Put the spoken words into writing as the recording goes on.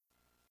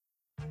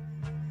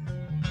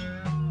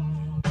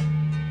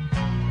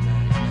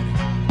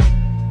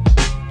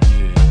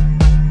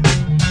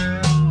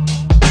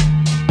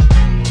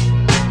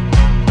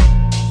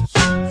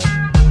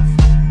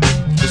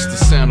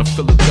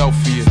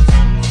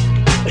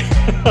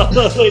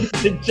Hello,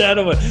 ladies and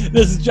gentlemen.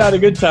 This is John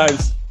of Good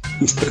Times.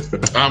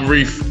 I'm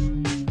Reef.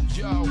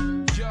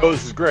 Oh,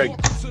 this is Greg.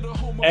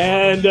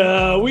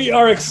 And we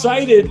are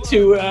excited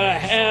to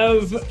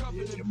have...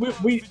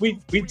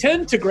 We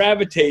tend to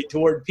gravitate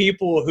toward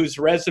people whose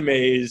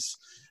resumes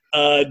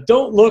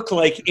don't look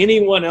like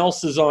anyone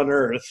else's on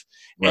Earth.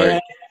 Right.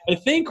 And I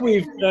think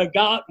we've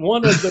got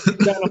one of the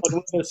gentlemen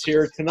with us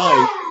here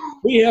tonight.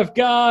 We have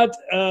got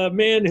a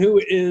man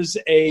who is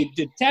a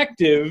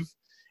detective,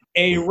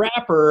 a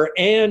rapper,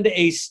 and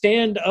a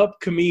stand-up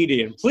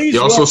comedian. Please. He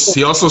also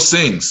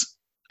sings.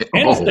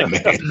 And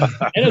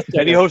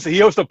And he hosts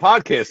a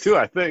podcast too,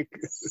 I think.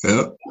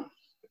 Yeah.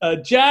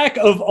 Jack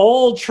of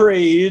all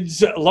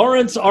trades,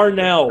 Lawrence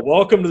Arnell.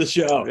 Welcome to the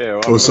show. Yeah,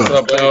 well, What's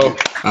up, bro?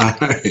 All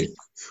right.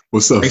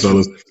 What's up,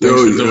 fellas? Thanks for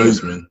doing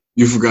this, man.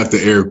 You forgot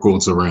the air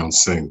quotes around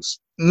sings.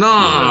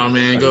 Nah,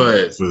 man, go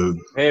ahead.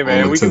 hey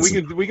man, we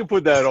can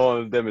put that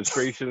on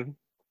demonstration.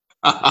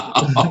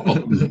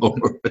 Oh,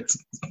 Lord.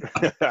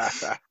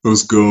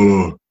 What's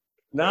going on?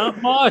 Not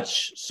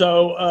much.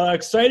 So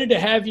excited to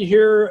have you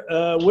here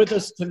with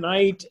us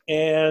tonight.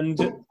 And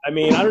I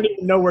mean, I don't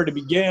even know where to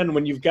begin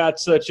when you've got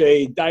such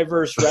a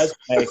diverse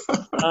resume.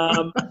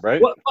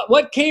 Right?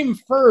 What came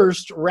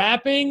first,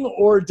 rapping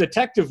or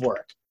detective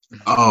work?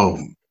 Oh,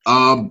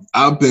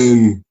 I've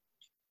been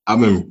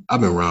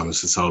rhyming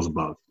since I was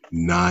about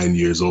 9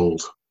 years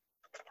old.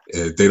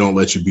 They don't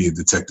let you be a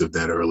detective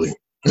that early,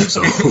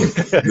 so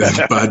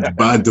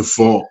by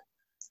default,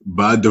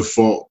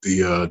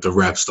 the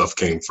rap stuff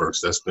came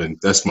first. That's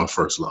my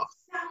first love.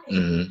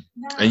 Mm-hmm.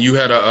 And you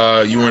had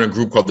you were in a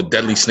group called the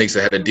Deadly Snakes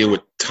that had to deal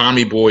with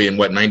Tommy Boy in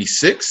what,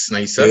 96,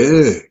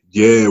 97?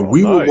 Yeah. Oh,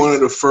 We nice. were one of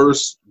the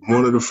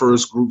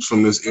first groups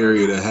from this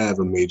area to have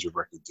a major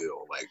record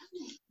deal. Like,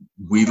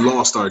 we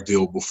lost our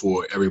deal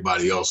before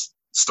everybody else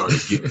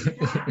started getting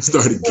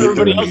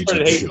Everybody else major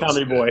started hating deals.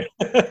 Tommy Boy.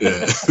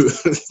 Yeah,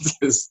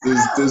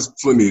 there's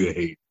plenty to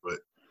hate, but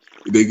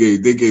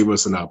they gave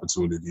us an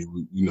opportunity.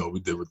 We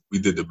did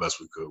the best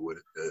we could with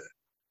it.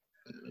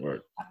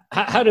 Word.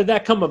 How did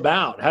that come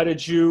about? How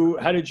did you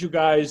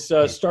guys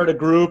start a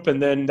group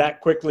and then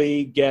that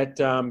quickly get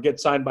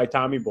signed by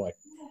Tommy Boy?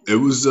 It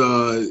was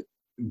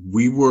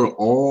we were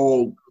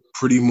all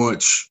pretty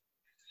much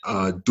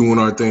doing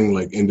our thing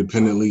like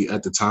independently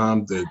at the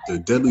time. The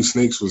Deadly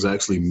Snakes was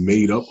actually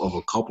made up of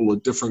a couple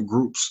of different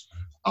groups.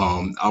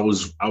 I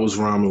was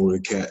rhyming with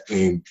a cat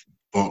named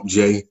Bump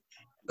J,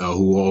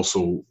 who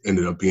also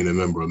ended up being a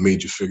member of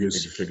Major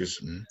Figures.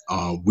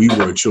 Mm-hmm. We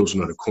were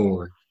Children of the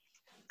Corn.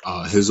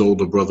 His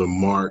older brother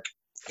Mark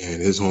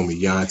and his homie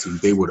Yanti,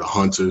 they were the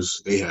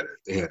Hunters. They had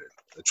a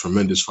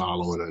tremendous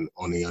following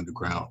on the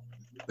underground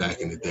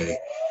back in the day.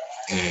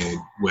 And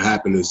what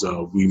happened is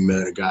we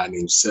met a guy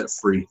named Set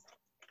Free,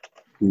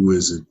 who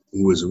is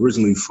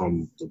originally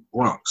from the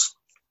Bronx,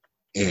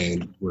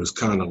 and was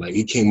kind of like,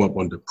 he came up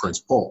under Prince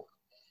Paul.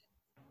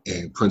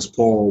 And Prince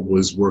Paul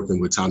was working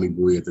with Tommy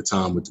Boy at the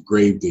time with the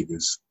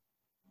Gravediggers,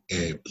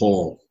 and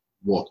Paul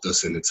walked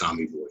us into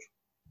Tommy Boy.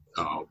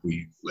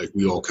 We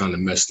all kind of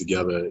meshed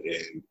together,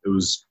 and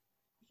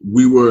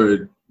we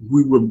were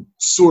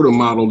sort of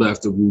modeled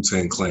after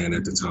Wu-Tang Clan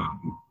at the time.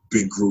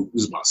 Big group, it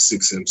was about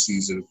 6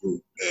 MCs in the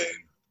group,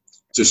 and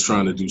just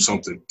trying to do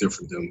something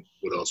different than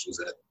what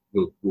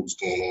was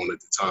going on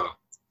at the time.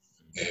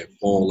 And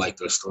Paul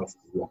liked our stuff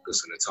and walked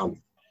us into Tommy.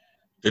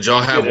 Did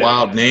y'all have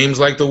wild names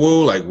like the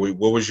Wu? Like, what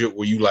was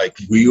were you like?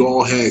 We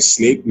all had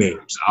snake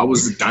names. I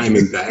was the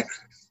Diamondback,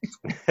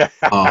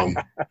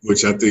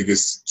 which I think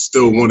is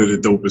still one of the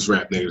dopest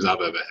rap names I've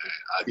ever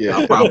had.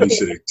 I probably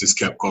should have just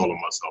kept calling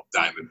myself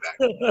Diamondback.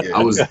 Yeah.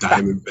 I was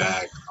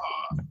Diamondback.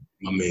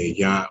 My man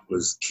Yant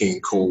was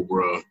King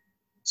Cobra.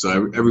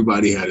 So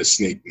everybody had a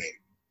snake name.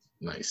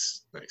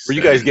 Nice. Were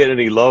you guys getting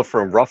any love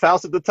from Rough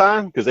House at the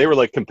time? Because they were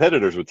like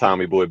competitors with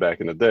Tommy Boy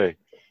back in the day.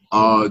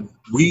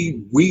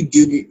 We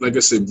didn't, like I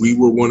said, we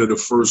were one of the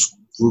first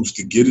groups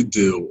to get a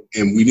deal,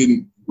 and we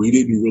didn't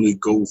really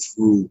go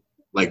through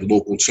like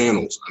local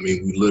channels. I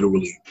mean, we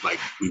literally, like,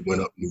 we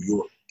went up New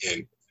York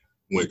and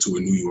went to a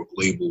New York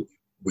label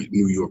with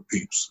New York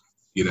peeps.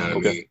 You know what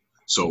I mean?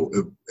 So,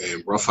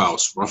 and Rough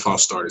House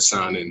started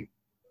signing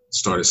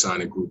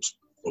groups,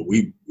 but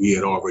we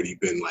had already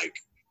been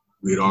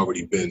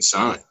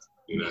signed.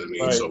 You know what I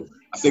mean? Right. So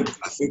I think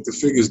the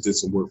Figures did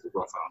some work with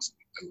Rough House.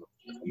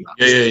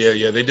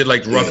 Yeah. They did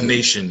like Rough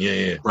Nation.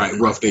 Yeah. Right,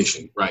 Rough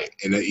Nation. Right,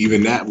 and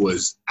even that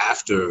was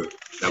after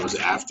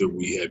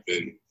we had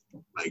been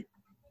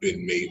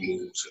made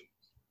moves and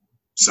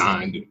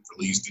signed and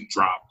released and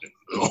dropped and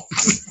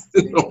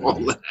all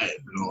of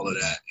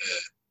that.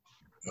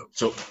 Yeah.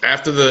 So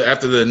after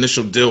the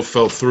initial deal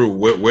fell through,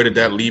 where did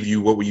that leave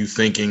you? What were you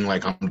thinking?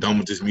 Like, I'm done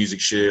with this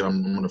music shit.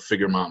 I'm gonna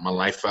figure my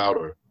life out,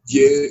 or?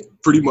 Yeah,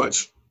 pretty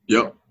much.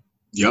 Yep.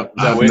 Is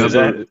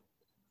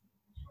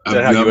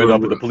that how you ended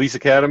up at the police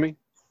academy?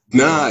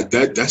 Nah,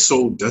 that's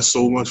so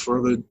much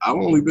further. I've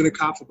only been a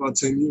cop for about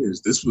 10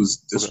 years. This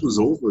was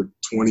over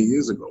 20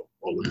 years ago,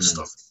 all of this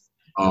stuff.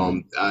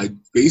 I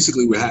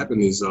basically, what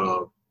happened is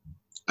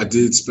I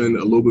did spend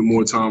a little bit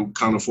more time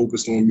kind of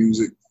focused on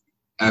music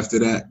after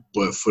that.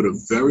 But for the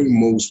very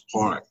most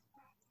part,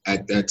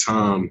 at that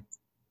time,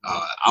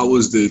 I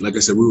was like I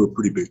said, we were a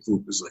pretty big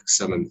group. It was like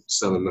seven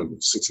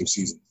members, 6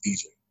 MCs and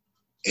DJ.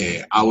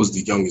 And I was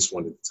the youngest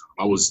one at the time.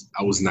 I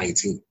was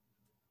 19.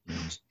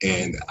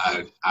 And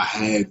I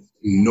had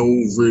no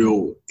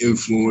real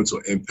influence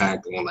or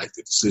impact on like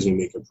the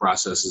decision-making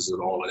processes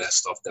and all of that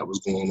stuff that was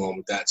going on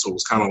with that. So it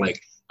was kind of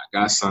like I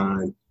got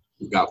signed,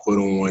 we got put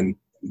on,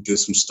 we did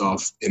some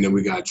stuff, and then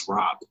we got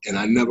dropped. And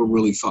I never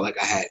really felt like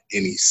I had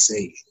any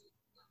say.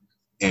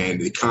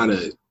 And it kind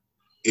of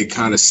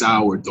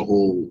soured the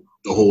whole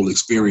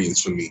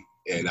experience for me.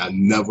 And I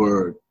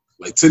never,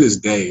 like to this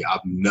day,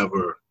 I've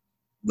never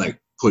like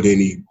put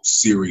any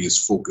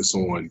serious focus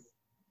on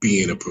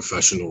being a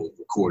professional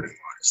recording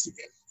artist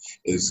again.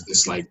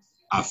 It's like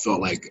I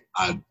felt like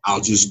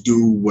I'll just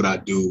do what I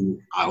do.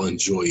 I'll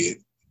enjoy it.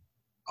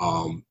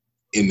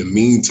 In the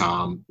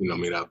meantime, you know, I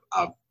mean,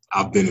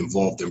 I've been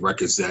involved in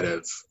records that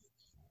have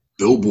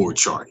Billboard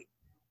charted.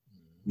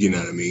 You know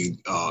what I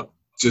mean?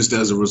 Just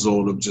as a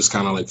result of just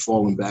kind of like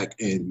falling back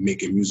and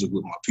making music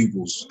with my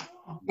peoples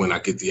when I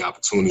get the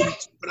opportunity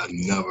to. But I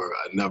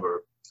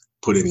never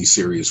put any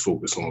serious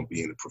focus on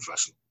being a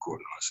professional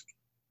recording artist.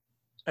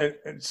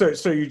 And so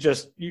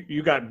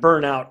you got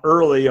burnt out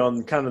early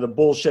on kind of the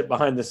bullshit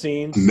behind the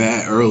scenes.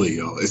 Mad early,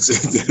 yo. It's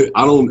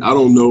I don't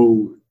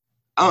know.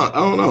 I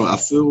don't know. I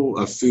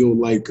feel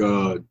like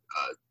I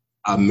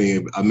may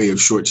have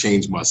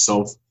shortchanged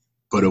myself,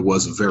 but it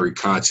was a very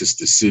conscious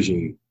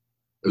decision.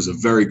 It was a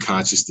very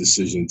conscious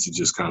decision to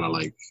just kind of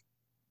like,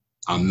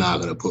 I'm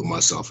not gonna put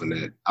myself in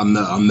that. I'm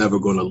never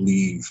gonna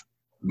leave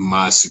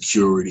my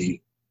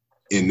security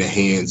in the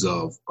hands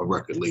of a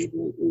record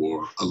label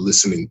or a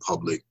listening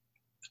public.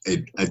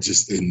 It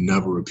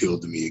never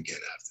appealed to me again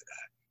after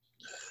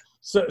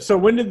that. So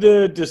when did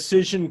the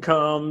decision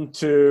come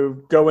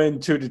to go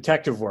into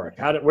detective work?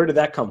 Where did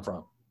that come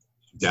from?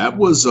 That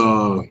was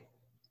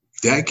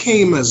that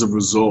came as a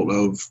result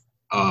of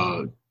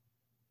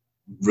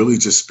really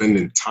just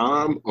spending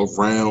time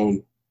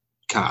around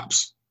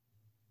cops.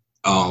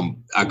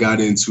 I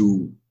got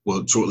into,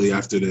 well, shortly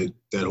after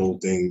that whole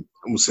thing,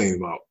 I was saying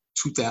about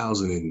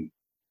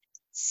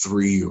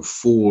 2003 or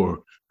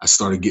 4, I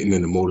started getting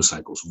into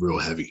motorcycles real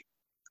heavy.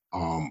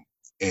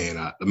 And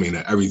I mean,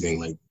 everything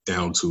like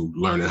down to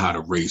learning how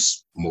to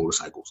race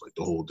motorcycles, like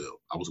the whole deal.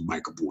 I was a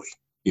biker boy,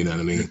 you know what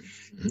I mean?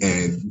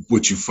 And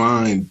what you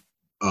find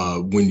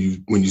when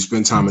you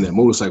spend time in that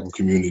motorcycle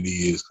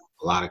community is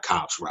a lot of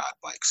cops ride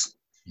bikes.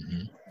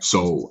 Mm-hmm.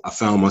 So I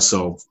found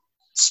myself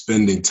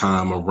spending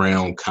time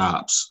around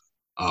cops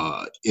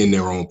in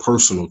their own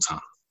personal time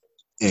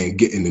and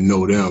getting to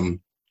know them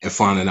and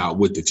finding out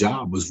what the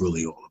job was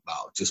really all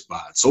about just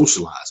by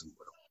socializing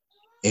with them.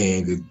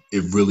 And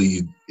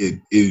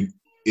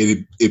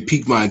it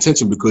piqued my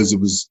attention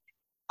because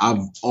I've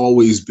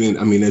always been,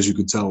 I mean, as you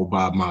could tell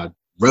by my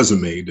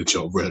resume that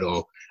y'all read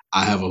off,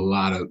 I have a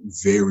lot of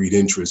varied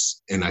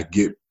interests and I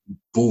get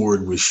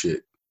bored with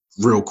shit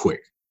real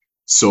quick.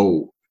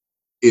 So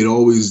it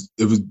was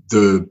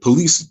the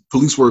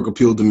police work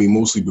appealed to me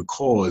mostly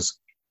because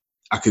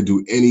I could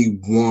do any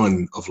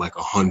one of like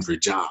 100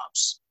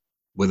 jobs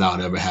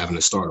without ever having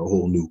to start a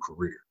whole new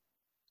career.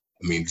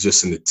 I mean,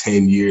 just in the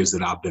 10 years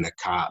that I've been a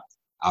cop,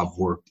 I've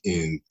worked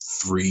in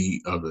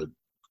 3 of the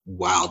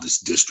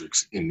wildest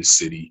districts in the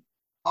city.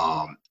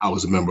 I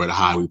was a member of the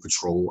Highway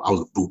Patrol. I was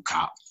a boot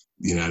cop.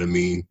 You know what I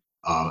mean?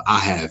 I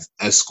have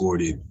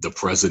escorted the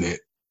president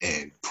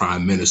and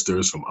prime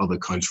ministers from other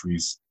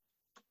countries.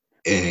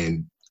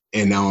 And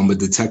now I'm a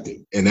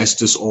detective. And that's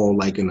just all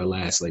like in the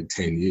last like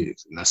 10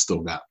 years. And I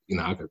still got, you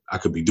know, I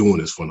could be doing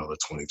this for another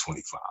 20,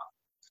 25.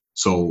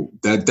 So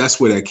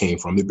that's where that came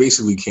from. It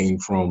basically came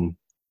from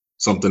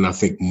something I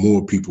think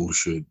more people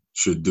should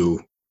do,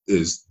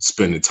 is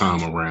spending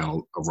time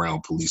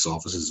around police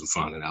officers and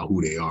finding out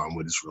who they are and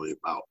what it's really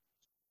about.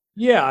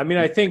 Yeah, I mean,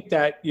 I think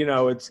that, you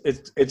know,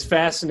 it's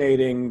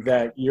fascinating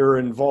that you're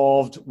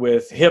involved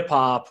with hip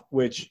hop,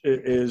 which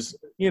is,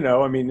 you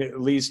know, I mean, at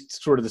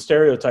least sort of the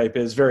stereotype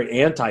is very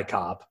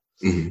anti-cop.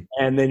 Mm-hmm.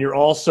 And then you're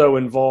also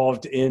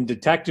involved in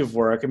detective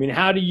work. I mean,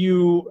 how do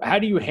you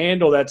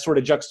handle that sort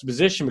of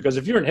juxtaposition? Because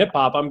if you're in hip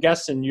hop, I'm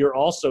guessing you're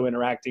also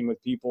interacting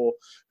with people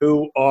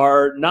who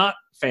are not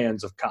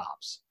fans of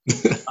cops.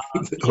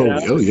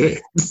 Oh yeah.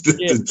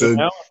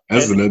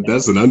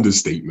 That's an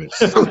understatement.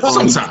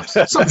 Sometimes.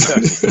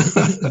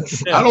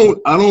 Yeah.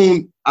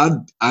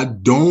 I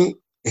don't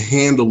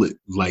handle it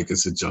like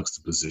it's a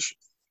juxtaposition.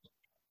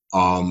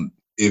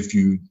 If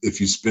you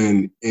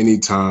spend any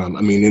time,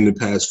 I mean, in the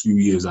past few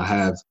years, I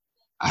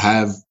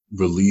have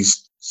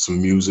released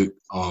some music.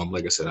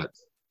 Like I said,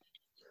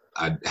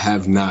 I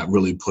have not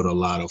really put a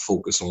lot of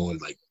focus on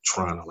like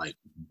trying to like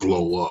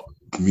blow up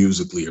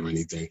musically or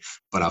anything,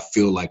 but I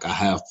feel like I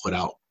have put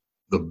out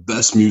the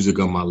best music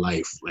of my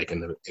life, like in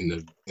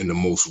the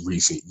most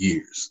recent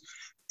years.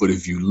 But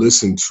if you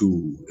listen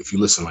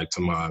like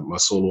to my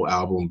solo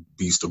album,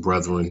 Beast of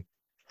Brethren,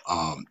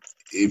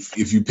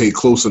 if you pay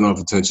close enough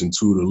attention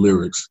to the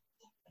lyrics,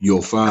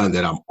 you'll find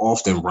that I'm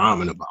often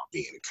rhyming about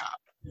being a cop.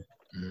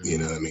 You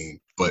know what I mean?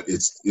 but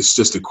it's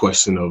just a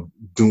question of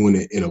doing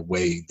it in a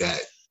way that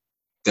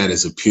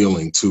is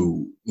appealing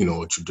to, you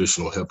know, a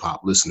traditional hip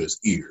hop listener's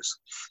ears.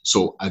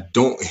 So I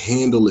don't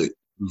handle it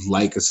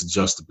like it's a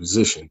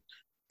juxtaposition.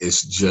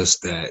 It's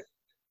just that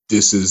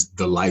this is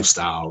the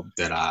lifestyle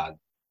that I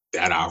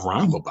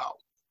rhyme about.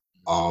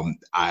 I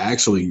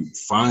actually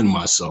find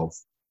myself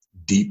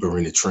deeper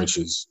in the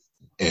trenches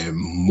and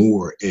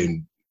more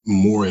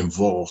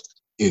involved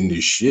in the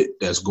shit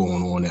that's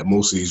going on that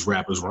most of these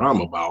rappers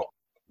rhyme about.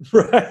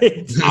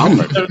 Right. I'm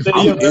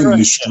in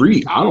the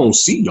street. I don't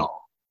see y'all.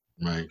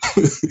 Right.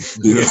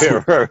 You know,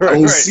 Yeah, right, I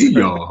don't right. see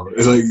y'all.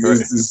 It's like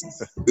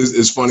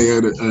it's funny.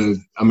 I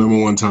remember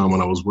one time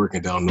when I was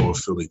working down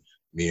North Philly,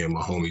 me and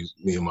my homies,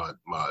 me and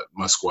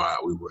my squad,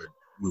 we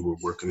were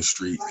working the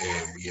street,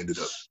 and we ended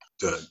up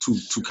the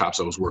two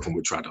cops I was working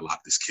with tried to lock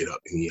this kid up,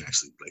 and he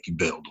actually he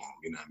bailed on him.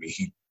 You know what I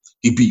mean?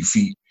 He beat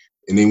feet,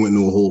 and they went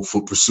into a whole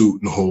foot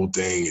pursuit and the whole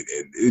thing,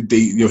 and they,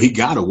 you know, he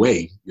got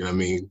away. You know what I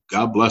mean?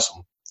 God bless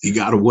him. He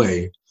got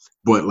away,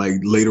 but like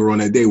later on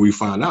that day, we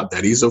found out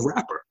that he's a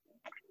rapper.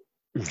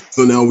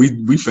 So now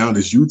we found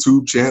his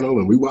YouTube channel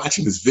and we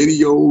watching his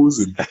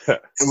videos, and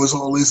it was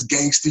all this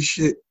gangster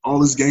shit. All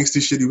this gangster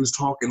shit he was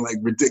talking, like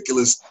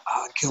ridiculous.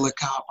 Kill a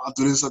cop. I'll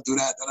do this. I'll do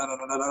that. Da, da, da,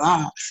 da, da,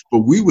 da. But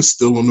we were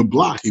still on the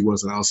block. He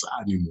wasn't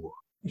outside anymore.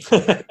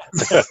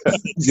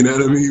 You know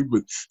what I mean?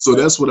 But so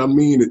that's what I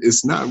mean.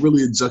 It's not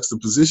really a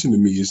juxtaposition to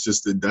me. It's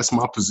just that's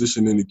my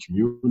position in the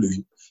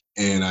community.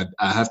 And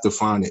I have to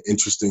find it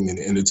interesting and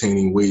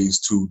entertaining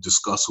ways to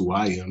discuss who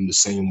I am, the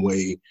same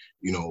way,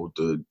 you know,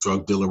 the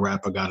drug dealer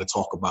rapper got to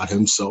talk about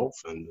himself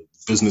and the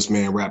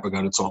businessman rapper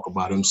got to talk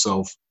about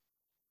himself.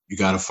 You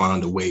got to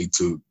find a way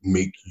to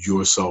make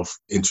yourself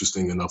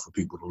interesting enough for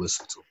people to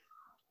listen to.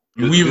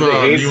 We've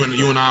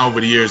you and I over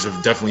the years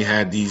have definitely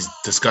had these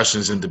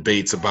discussions and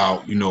debates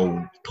about, you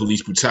know,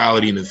 police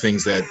brutality and the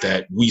things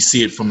that we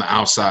see it from the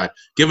outside.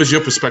 Give us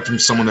your perspective from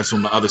someone that's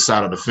on the other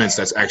side of the fence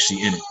that's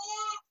actually in it.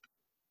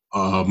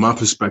 My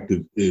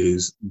perspective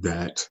is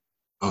that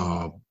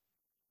a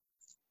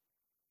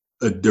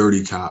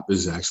dirty cop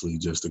is actually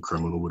just a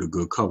criminal with a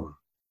good cover.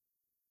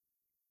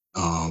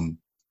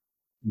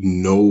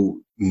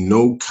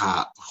 No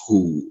cop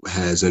who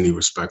has any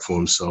respect for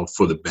himself,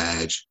 for the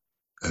badge,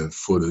 and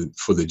for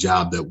the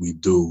job that we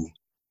do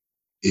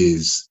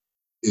is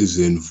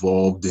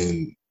involved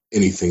in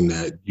anything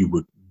that you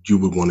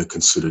would want to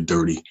consider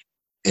dirty.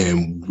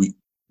 And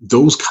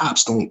those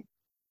cops don't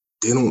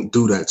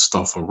do that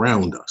stuff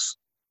around us.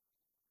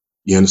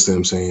 You understand what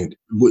I'm saying?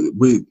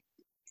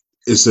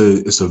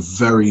 It's a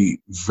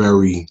very,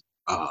 very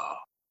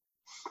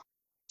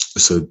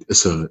it's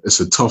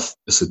a tough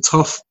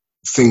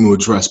thing to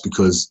address,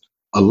 because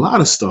a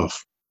lot of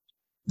stuff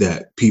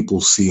that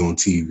people see on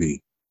TV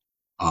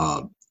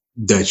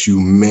that you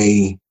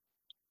may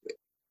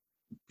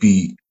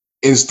be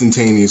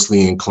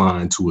instantaneously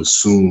inclined to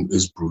assume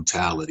is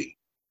brutality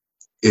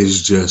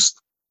is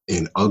just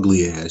an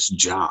ugly ass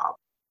job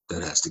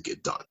that has to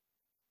get done.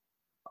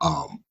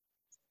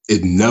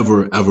 It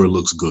never ever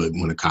looks good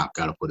when a cop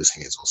got to put his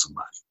hands on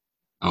somebody.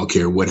 I don't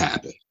care what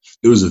happened.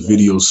 There was a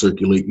video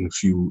circulating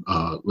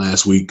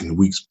last week and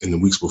the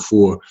weeks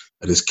before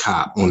of this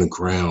cop on the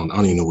ground. I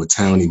don't even know what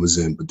town he was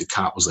in, but the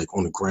cop was like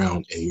on the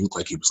ground and he looked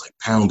like he was like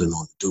pounding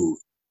on the dude.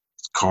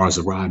 Cars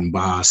are riding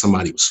by,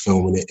 somebody was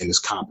filming it, and this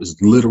cop is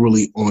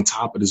literally on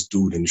top of this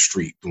dude in the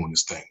street doing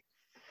this thing.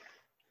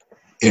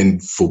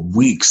 And for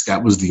weeks,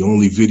 that was the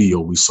only video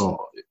we saw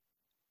of it.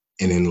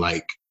 And then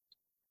like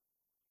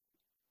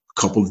a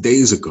couple of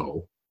days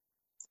ago,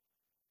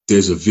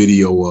 there's a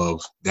video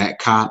of that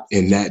cop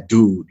and that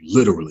dude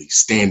literally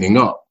standing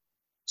up,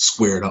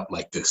 squared up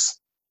like this.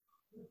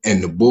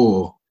 And the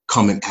bull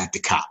coming at the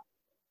cop.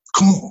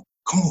 Come on,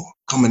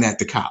 coming at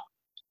the cop.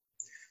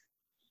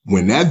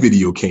 When that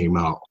video came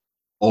out,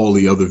 all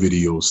the other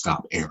videos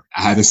stopped airing.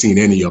 I haven't seen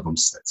any of them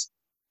since.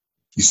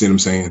 You see what I'm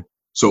saying?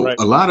 So right.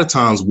 A lot of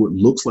times what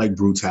looks like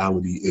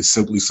brutality is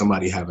simply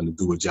somebody having to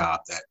do a job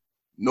that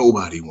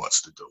nobody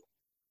wants to do.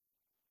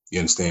 You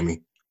understand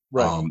me?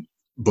 Right.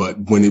 But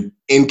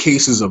in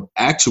cases of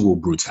actual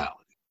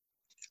brutality,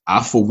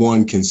 I for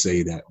one can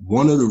say that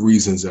one of the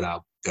reasons that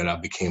I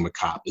became a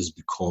cop is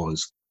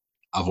because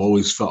I've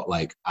always felt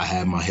like I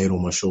had my head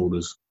on my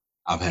shoulders.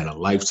 I've had a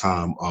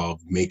lifetime of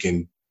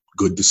making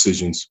good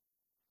decisions,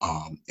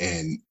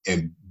 and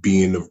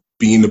being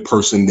the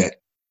person that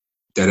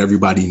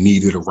everybody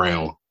needed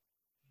around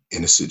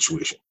in a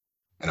situation.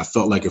 And I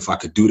felt like if I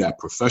could do that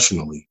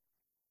professionally,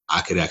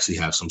 I could actually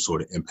have some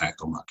sort of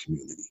impact on my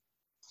community.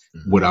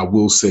 Mm-hmm. What I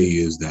will say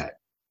is that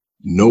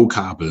no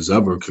cop has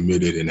ever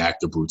committed an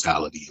act of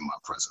brutality in my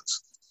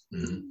presence.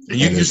 Mm-hmm.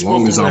 And as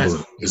long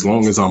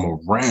as I'm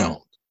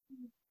around,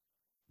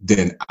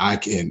 then I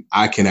can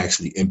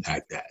actually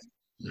impact that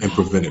and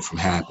prevent it from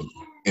happening.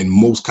 And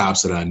most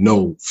cops that I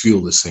know feel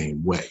the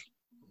same way.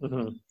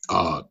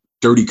 Mm-hmm.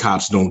 Dirty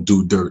cops don't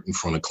do dirt in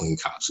front of clean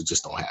cops. It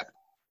just don't happen.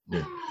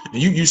 Yeah.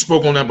 And you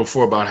spoke on that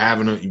before about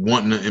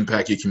wanting to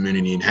impact your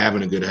community and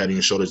having a good head on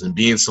your shoulders and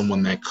being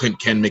someone that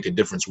can make a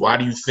difference. Why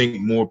do you think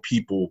more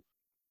people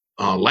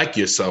like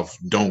yourself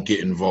don't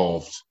get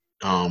involved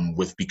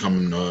with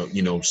becoming,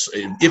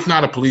 if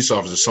not a police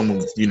officer,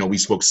 someone, we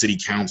spoke city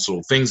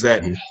council, things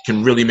that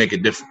can really make a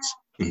difference?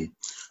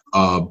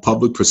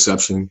 Public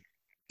perception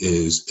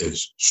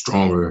is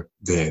stronger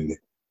than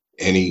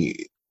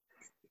any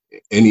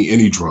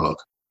drug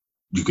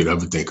you could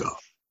ever think of.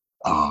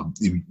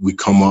 We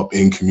come up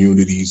in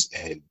communities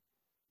and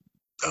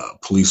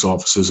police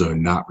officers are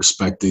not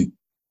respected.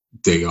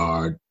 They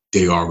are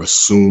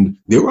assumed.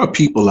 There are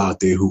people out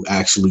there who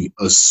actually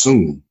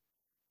assume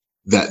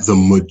that the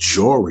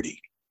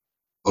majority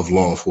of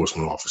law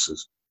enforcement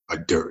officers are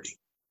dirty.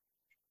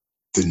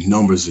 The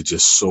numbers are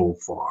just so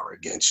far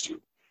against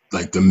you.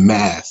 Like the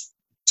numbers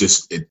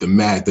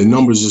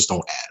just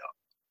don't add up.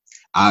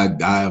 I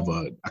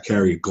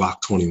carry a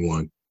Glock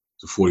 21,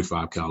 it's a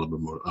 45 caliber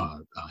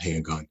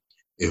handgun.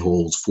 It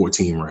holds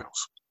 14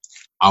 rounds.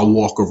 I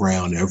walk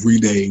around every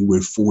day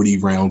with 40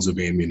 rounds of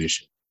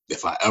ammunition.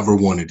 If I ever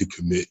wanted to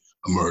commit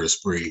a murder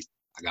spree,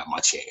 I got my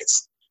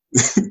chance.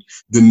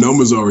 The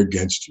numbers are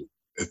against you.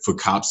 For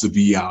cops to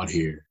be out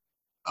here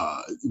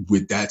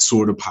with that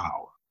sort of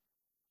power,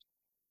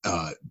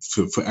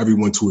 for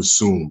everyone to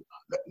assume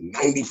that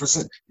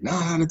 90%, 9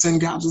 out of 10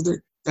 cops is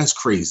there, that's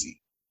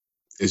crazy.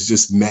 It's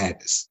just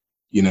madness.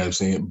 You know what I'm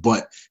saying?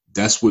 But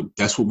that's what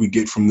we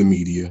get from the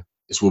media.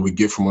 It's what we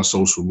get from our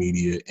social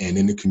media. And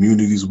in the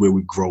communities where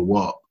we grow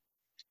up,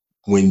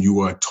 when you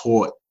are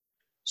taught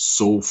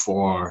so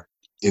far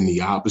in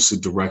the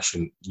opposite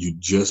direction,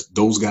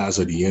 those guys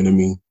are the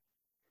enemy.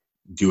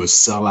 You're a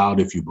sellout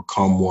if you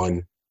become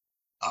one.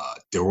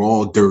 They're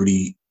all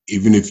dirty.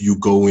 Even if you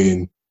go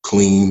in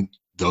clean,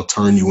 they'll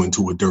turn you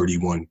into a dirty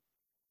one.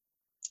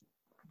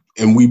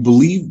 And we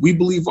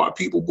believe our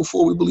people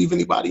before we believe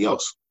anybody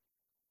else.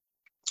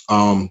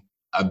 I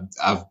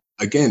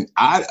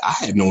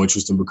had no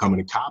interest in becoming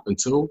a cop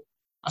until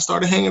I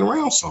started hanging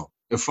around some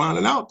and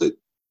finding out that,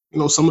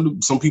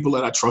 some people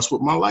that I trust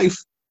with my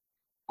life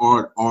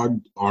are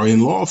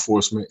in law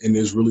enforcement, and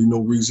there's really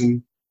no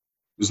reason.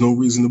 There's no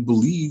reason to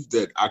believe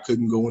that I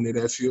couldn't go into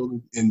that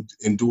field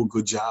and do a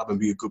good job and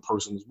be a good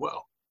person as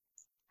well.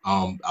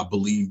 I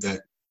believe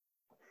that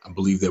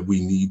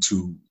we need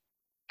to,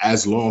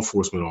 as law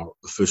enforcement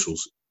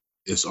officials,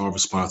 it's our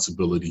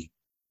responsibility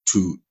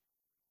to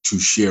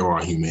share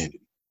our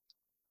humanity.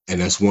 And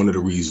that's one of the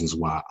reasons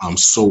why I'm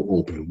so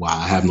open, why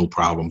I have no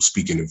problem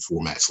speaking in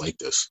formats like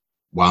this,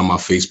 why my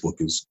Facebook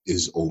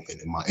is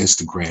open and my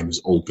Instagram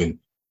is open,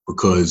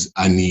 because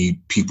I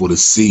need people to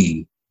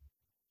see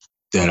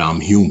that I'm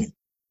human.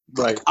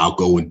 Right. I'll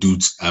go and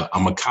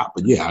I'm a cop,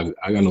 but yeah,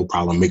 I got no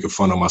problem making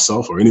fun of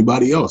myself or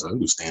anybody else. I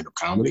do stand-up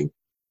comedy.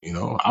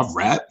 I've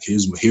rapped.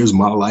 Here's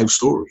my life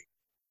story.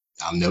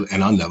 I'll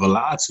never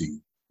lie to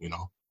you.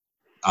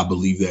 I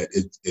believe that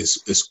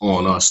it's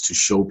on us to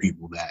show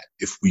people that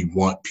if we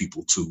want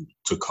people to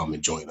come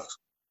and join us.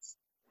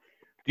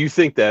 Do you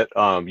think that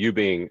you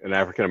being an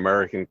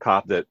African-American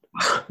cop, that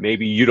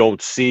maybe you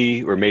don't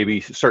see, or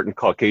maybe certain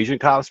Caucasian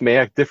cops may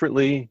act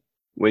differently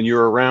when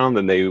you're around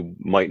than they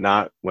might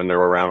not when they're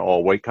around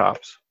all white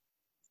cops?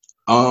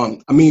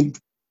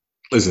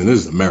 Listen, this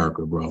is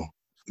America, bro.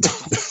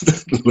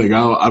 Like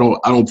I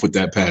don't put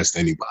that past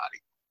anybody.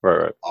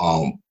 Right.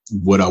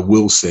 What I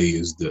will say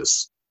is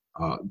this: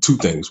 two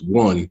things.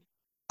 One,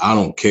 I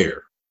don't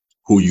care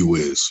who you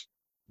is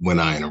when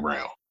I ain't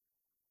around,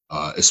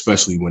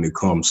 especially when it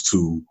comes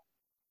to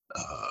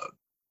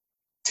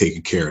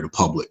taking care of the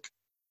public.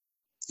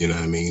 You know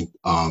what I mean?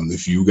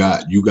 If you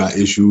got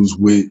issues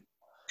with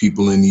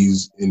people in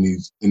these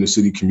inner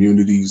city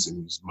communities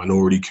and these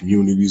minority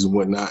communities and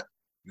whatnot,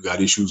 you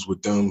got issues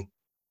with them.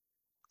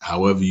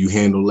 However you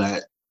handle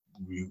that,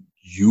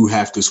 you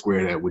have to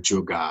square that with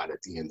your God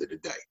at the end of the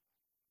day.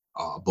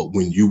 But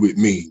when you with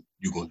me,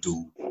 you're going to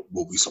do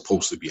what we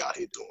supposed to be out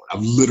here doing.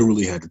 I've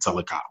literally had to tell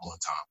a cop one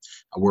time.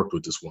 I worked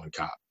with this one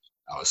cop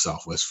out of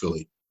Southwest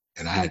Philly,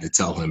 and I had to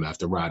tell him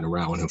after riding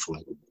around with him for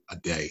like a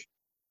day,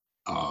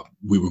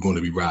 we were going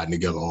to be riding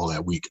together all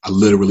that week. I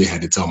literally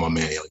had to tell my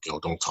man, like, yo,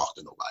 don't talk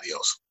to nobody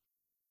else.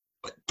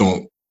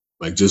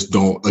 Just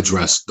don't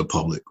address the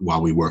public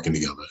while we working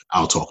together.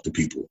 I'll talk to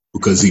people,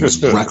 because he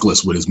was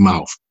reckless with his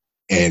mouth,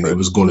 and I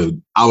was going to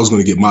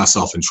get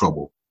myself in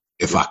trouble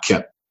if I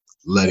kept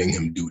letting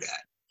him do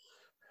that.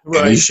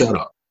 Right. And he shut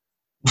up.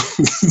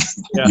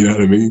 Yeah. You know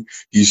what I mean?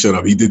 He shut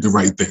up. He did the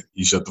right thing.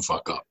 He shut the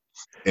fuck up.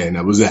 And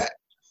that was that.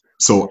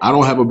 So I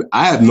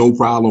have no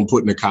problem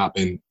putting a cop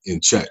in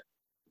check,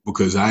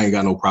 because I ain't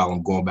got no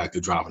problem going back to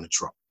driving a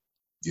truck.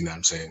 You know what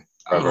I'm saying?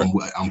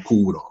 Right. I'm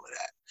cool with all of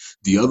that.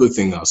 The other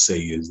thing I'll say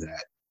is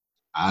that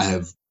I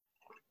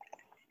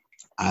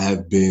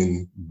have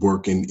been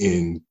working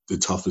in the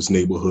toughest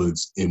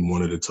neighborhoods in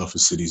one of the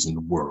toughest cities in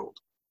the world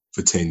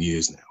for 10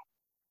 years now.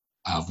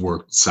 I've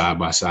worked side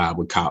by side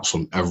with cops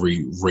from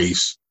every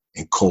race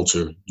and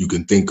culture you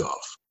can think of.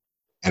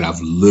 And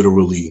I've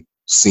literally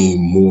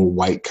seen more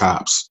white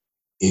cops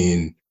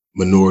in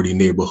minority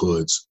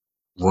neighborhoods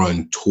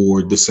run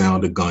toward the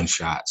sound of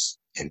gunshots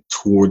and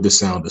toward the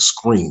sound of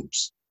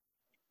screams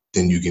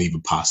than you can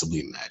even possibly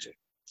imagine.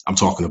 I'm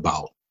talking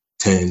about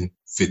 10,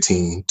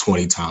 15,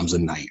 20 times a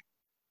night.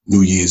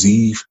 New Year's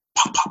Eve,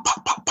 pop, pop,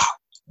 pop, pop, pop.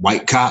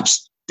 White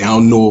cops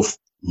down north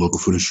looking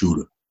for the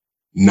shooter.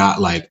 Not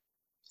like,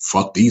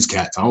 fuck these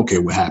cats. I don't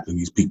care what happened to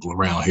these people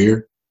around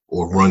here,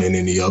 or running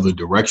in the other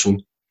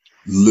direction.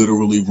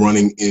 Literally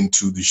running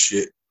into the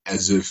shit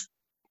as if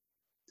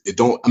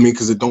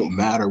because it don't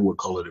matter what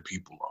color the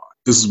people are.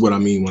 This is what I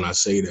mean when I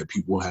say that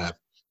people have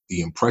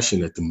the impression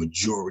that the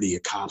majority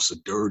of cops are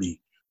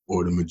dirty,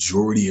 or the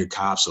majority of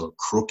cops are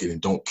crooked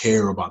and don't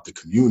care about the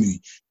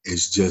community.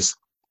 It's just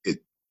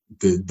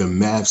the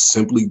math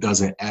simply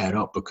doesn't add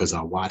up, because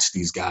I watch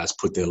these guys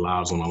put their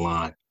lives on the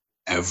line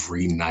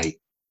every night.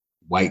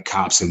 White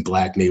cops in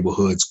black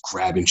neighborhoods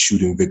grabbing,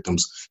 shooting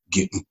victims,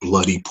 getting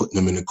bloody, putting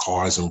them in the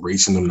cars and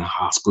racing them to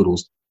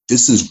hospitals.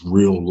 This is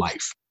real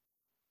life.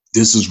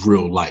 This is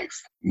real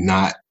life,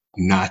 not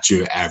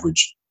your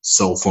average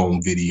cell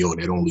phone video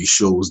that only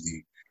shows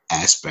the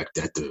aspect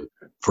that the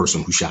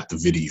person who shot the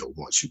video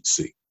wants you to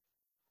see.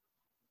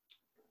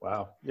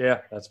 Wow.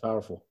 Yeah, that's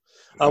powerful.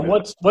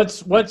 What's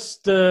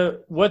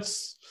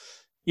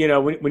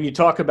when you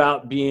talk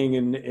about being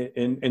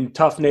in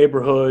tough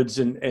neighborhoods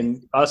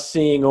and us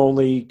seeing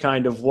only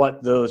kind of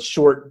what the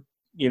short,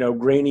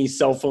 grainy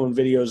cell phone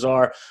videos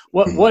are,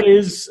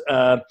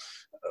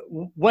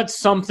 what's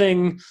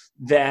something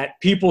that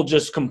people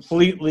just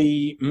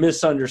completely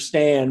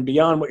misunderstand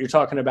beyond what you're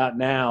talking about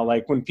now?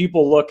 Like when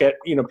people look at,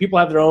 people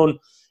have their own,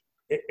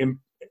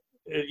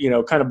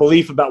 kind of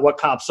belief about what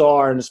cops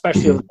are, and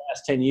especially over the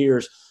last 10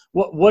 years,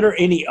 what are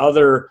any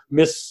other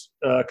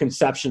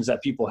misconceptions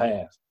that people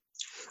have?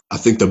 I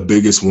think the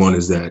biggest one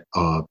is that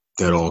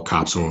all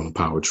cops are on a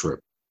power trip.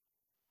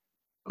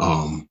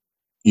 In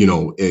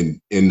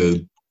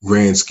the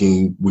grand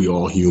scheme, we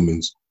all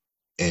humans,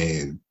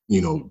 and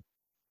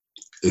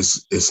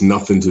it's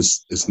nothing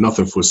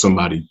for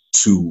somebody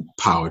to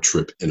power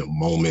trip in a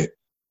moment.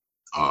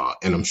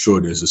 And I'm sure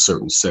there's a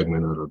certain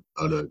segment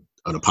of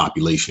the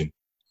population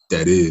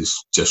that is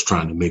just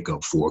trying to make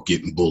up for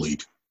getting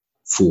bullied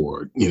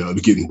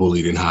getting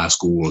bullied in high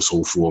school and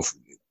so forth,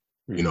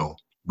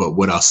 But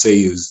what I'll say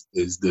is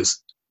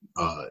this: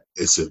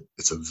 it's a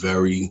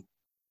very,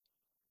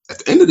 at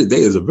the end of the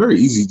day,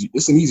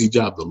 it's an easy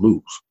job to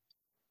lose.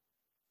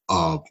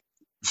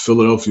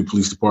 Philadelphia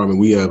Police Department,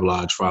 we have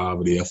Lodge 5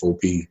 of the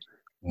FOP,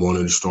 one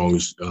of the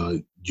strongest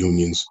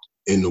unions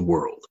in the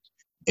world,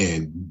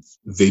 and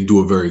they do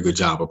a very good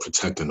job of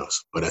protecting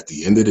us. But at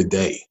the end of the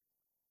day,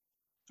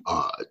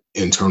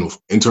 internal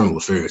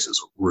affairs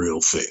is a real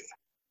thing.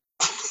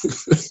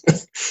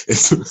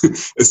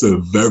 It's a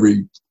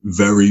very,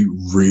 very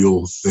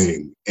real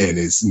thing, and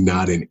it's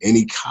not in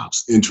any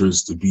cop's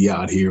interest to be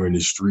out here in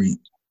the street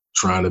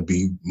trying to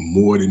be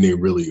more than they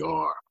really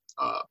are,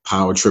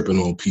 power tripping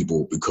on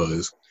people,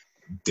 because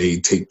they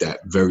take that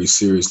very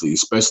seriously,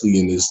 especially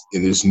in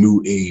this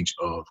new age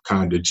of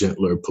kind of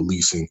gentler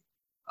policing,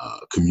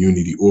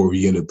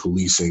 community-oriented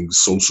policing,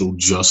 social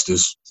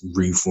justice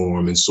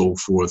reform, and so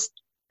forth.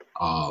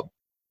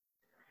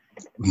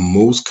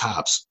 Most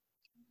cops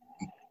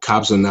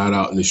are not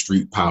out in the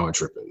street power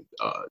tripping.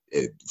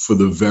 For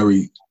the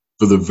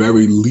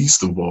very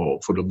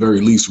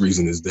least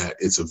reason is that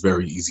it's a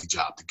very easy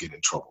job to get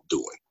in trouble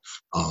doing.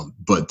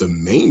 But the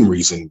main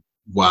reason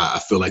why I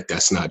feel like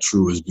that's not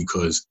true is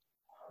because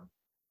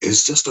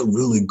it's just a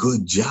really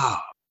good job.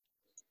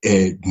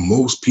 And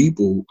most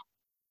people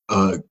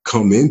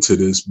come into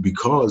this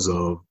because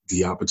of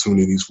the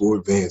opportunities for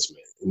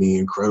advancement and the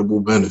incredible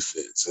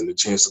benefits and the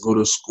chance to go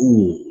to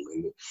school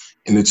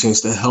and the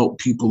chance to help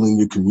people in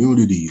your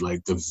community.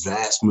 Like, the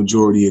vast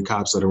majority of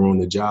cops that are on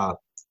the job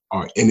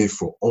are in it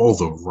for all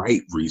the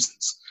right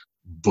reasons.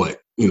 But,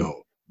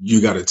 you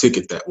got a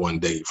ticket that one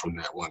day from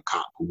that one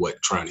cop who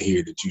wasn't trying to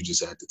hear that you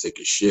just had to take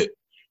a shit.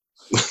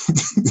 You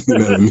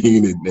know what I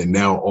mean? And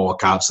now all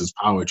cops is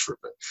power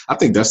tripping. I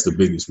think that's the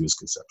biggest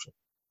misconception.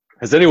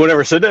 Has anyone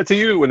ever said that to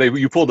you when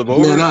you pulled them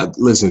over? Man,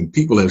 listen,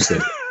 people have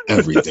said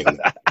everything. All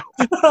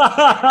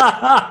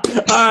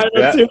right,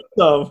 let's hear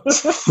some.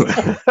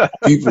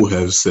 People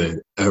have said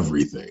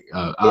everything.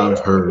 I've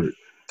heard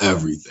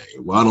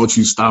everything. Why don't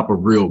you stop a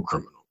real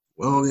criminal?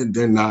 Well,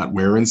 they're not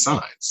wearing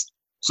signs.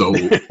 So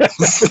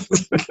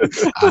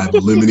I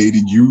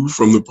eliminated you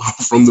from the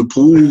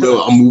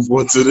pool. I'll move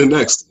on to the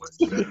next one.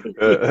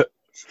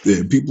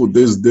 Yeah, people,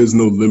 there's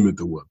no limit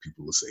to what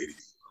people will say to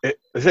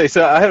you.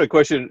 So I had a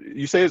question.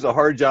 You say it's a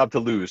hard job to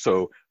lose.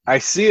 So I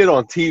see it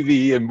on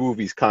TV and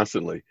movies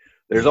constantly.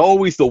 There's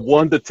always the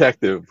one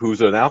detective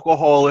who's an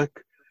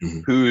alcoholic,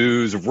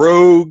 who's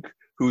rogue,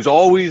 who's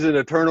always in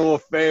internal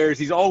affairs.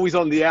 He's always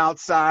on the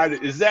outside.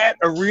 Is that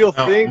a real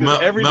thing?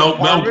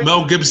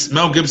 Mel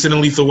Gibson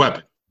in Lethal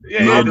Weapon.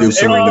 Yeah, does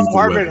every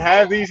department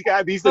have these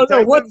guys? These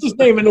detectives? No, what's his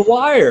name in The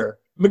Wire?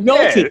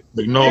 McNulty.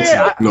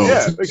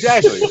 Yeah,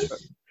 exactly.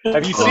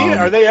 Have you seen it?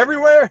 Are they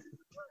everywhere?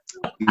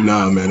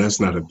 Nah, man,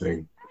 that's not a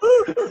thing.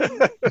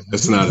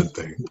 That's not a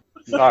thing.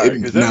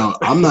 Right, now,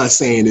 I'm not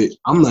saying it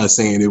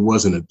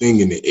wasn't a thing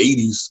in the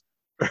 80s,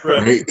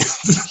 right?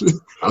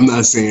 I'm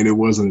not saying it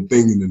wasn't a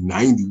thing in the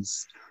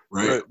 90s,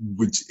 right?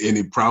 And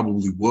it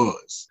probably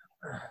was.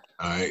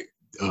 All right.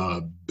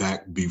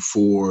 back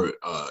before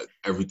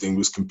everything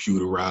was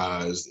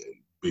computerized, and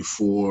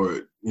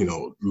before, you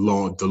know,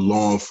 the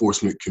law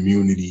enforcement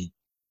community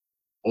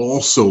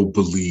also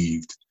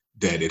believed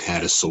that it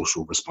had a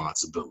social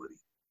responsibility.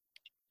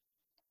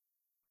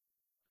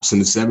 In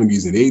the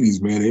 70s and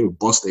 80s, man, they would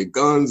bust their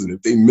guns, and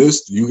if they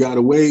missed, you got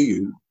away.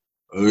 And,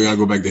 we gotta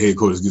go back to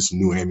headquarters, get some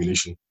new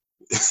ammunition.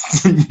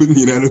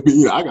 You know what I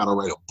mean? I gotta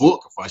write a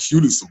book if I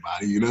shoot at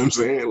somebody. You know what I'm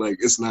saying? Like,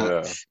 it's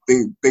not.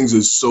 Things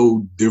are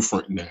so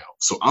different now.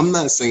 So I'm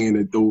not saying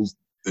that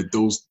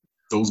those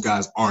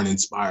guys aren't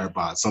inspired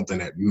by something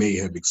that may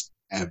have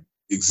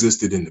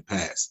existed in the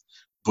past,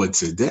 but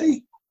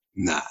today,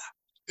 nah,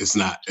 it's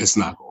not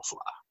gonna fly.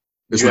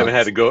 You haven't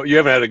had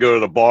to go to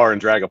the bar and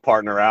drag a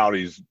partner out.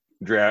 He's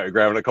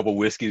grabbing a couple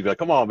whiskeys, be like,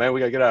 "Come on, man, we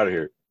gotta get out of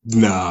here."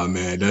 Nah,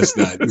 man, that's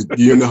not.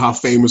 You know how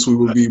famous we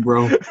would be,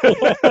 bro?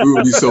 We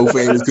would be so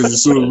famous because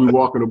as soon as we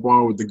walk in the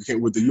bar with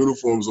the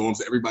uniforms on,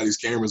 everybody's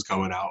cameras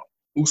coming out.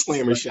 Who's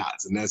slamming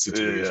shots in that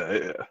situation?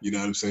 Yeah. You know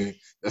what I'm saying?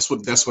 That's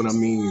what I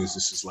mean. Is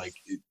it's just like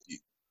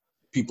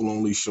people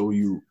only show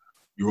you.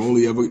 You're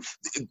only ever.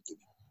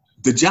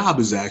 The job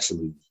is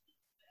actually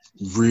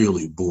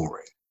really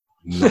boring.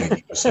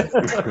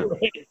 90%.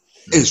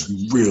 It's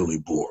really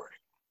boring.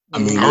 I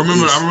mean, I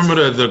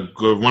remember the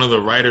one of the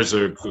writers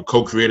or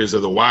co-creators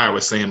of The Wire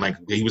was saying, like,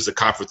 he was a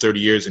cop for 30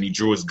 years and he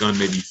drew his gun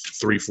maybe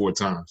 3-4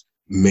 times.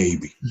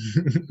 Maybe.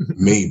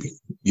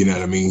 You know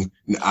what I mean?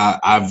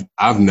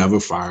 I've never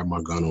fired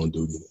my gun on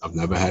duty. I've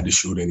never had to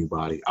shoot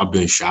anybody. I've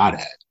been shot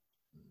at,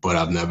 but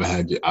I've never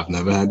had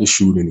to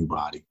shoot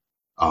anybody.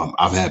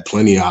 I've had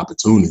plenty of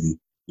opportunity.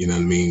 You know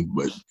what I mean?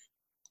 But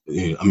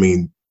you know, I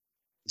mean,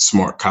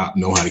 smart cop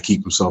know how to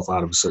keep himself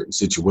out of a certain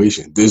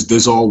situation.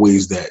 There's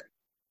always that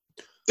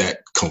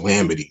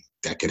calamity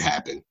that could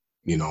happen,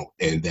 you know,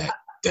 and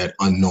that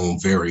unknown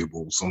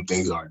variable. Some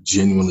things are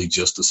genuinely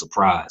just a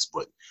surprise,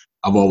 but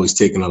I've always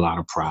taken a lot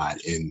of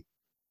pride in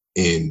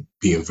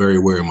being very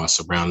aware of my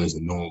surroundings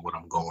and knowing what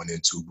I'm going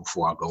into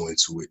before I go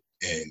into it.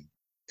 And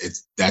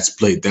that's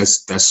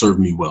served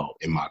me well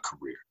in my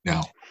career.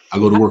 Now I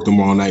go to work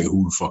tomorrow night.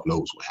 Who the fuck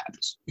knows what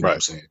happens? You know what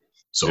I'm saying?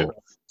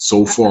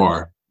 So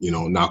far, you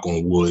know, knock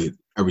on wood,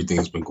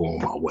 everything's been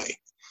going my way.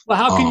 Well,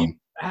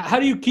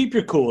 how do you keep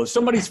your cool if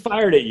somebody's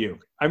fired at you?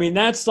 I mean,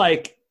 you can't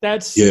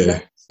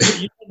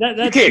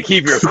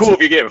keep your cool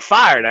if you're getting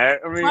fired at.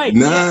 I mean, right.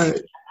 Nah.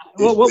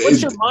 Well,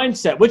 what's your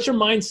mindset? What's your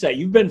mindset?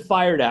 You've been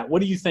fired at.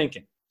 What are you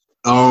thinking?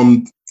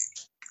 The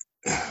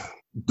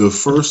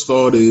first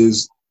thought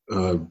is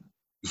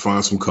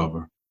find some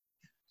cover.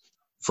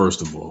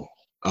 First of all,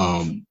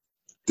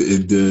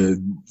 the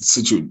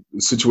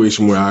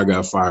situation where I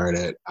got fired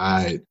at,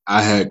 I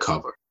had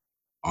cover.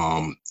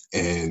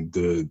 And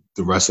the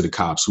rest of the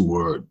cops who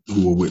were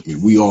with me,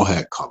 we all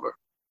had cover.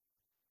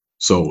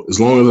 So as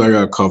long as I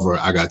got cover,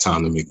 I got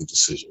time to make a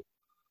decision.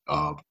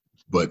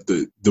 But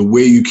the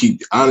way you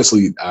keep,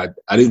 honestly, I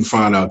didn't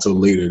find out till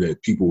later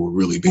that people were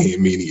really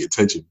paying me any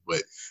attention,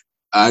 but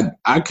I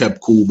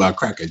kept cool by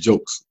cracking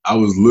jokes. I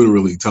was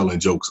literally telling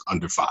jokes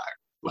under fire.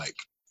 Like,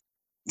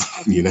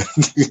 you know what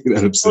I'm saying?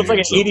 It was like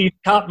an 80s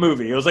cop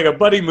movie. It was like a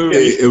buddy movie.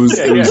 It was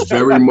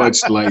very much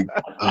like,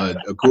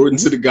 according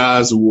to the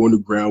guys who were on the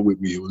ground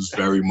with me, it was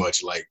very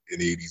much like an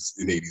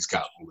 80s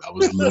cop movie. I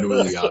was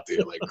literally out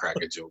there like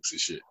cracking jokes and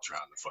shit, trying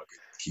to fucking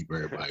keep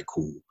everybody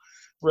cool.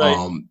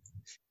 Right.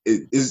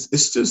 It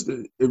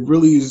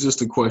really is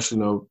just a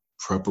question of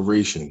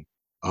preparation.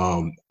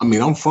 I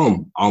mean, I'm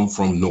from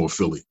North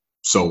Philly,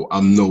 so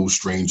I'm no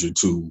stranger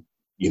to,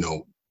 you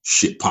know,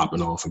 shit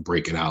popping off and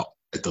breaking out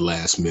at the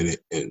last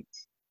minute. And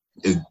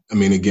I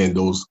mean, again,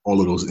 all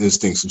of those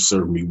instincts have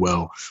served me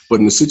well. But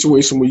in a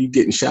situation where you're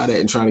getting shot at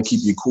and trying to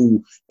keep you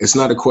cool, it's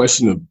not a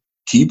question of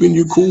keeping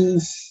you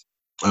cool.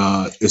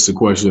 It's a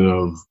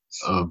question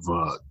of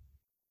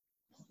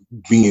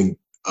being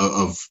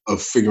of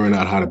figuring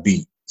out how to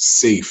be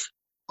safe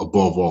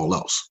above all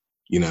else.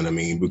 You know what I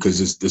mean?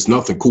 Because there's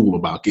nothing cool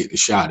about getting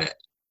shot at,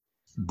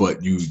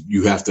 but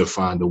you have to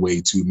find a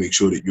way to make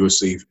sure that you're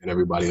safe and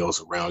everybody else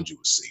around you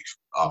is safe.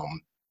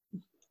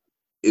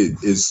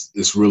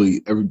 It's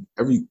really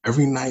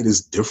every night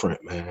is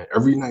different, man.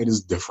 Every night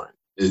is different,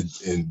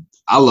 and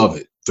I love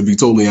it. To be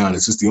totally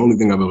honest, it's the only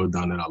thing I've ever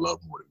done that I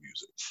love more than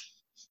music.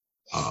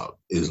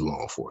 Is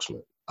law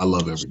enforcement. I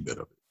love every bit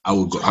of it. I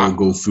would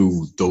go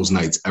through those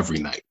nights every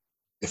night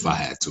if I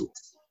had to,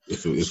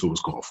 if it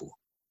was called for.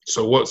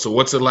 So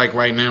what's it like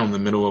right now in the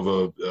middle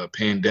of a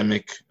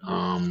pandemic?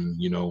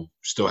 You know,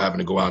 still having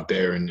to go out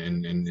there and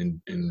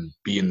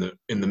be in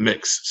the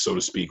mix, so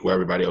to speak, where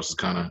everybody else is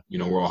kind of, you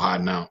know, we're all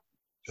hiding out.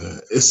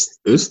 It's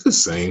the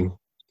same.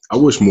 I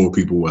wish more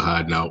people were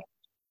hiding out.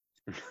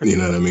 You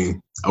know what I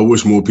mean? I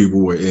wish more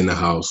people were in the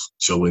house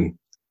chilling,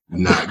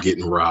 not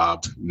getting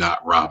robbed,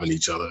 not robbing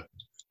each other.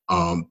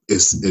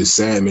 It's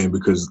sad, man,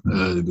 because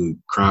the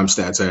crime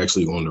stats are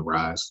actually on the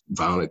rise.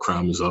 Violent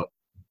crime is up.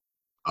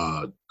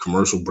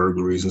 Commercial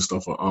burglaries and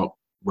stuff are up.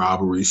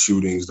 Robberies,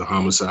 shootings, the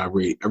homicide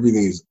rate,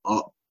 everything is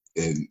up.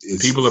 And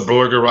people are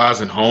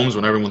burglarizing homes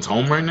when everyone's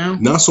home right now.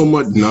 Not so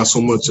much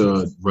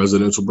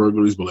residential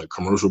burglaries, but like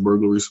commercial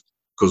burglaries.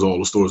 because all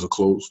the stores are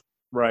closed.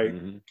 Right.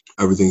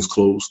 Everything's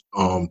closed.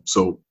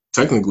 So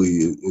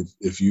technically,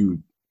 if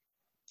you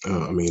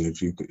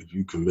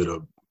commit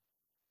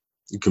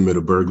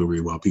a burglary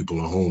while people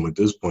are home at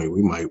this point,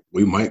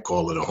 we might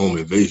call it a home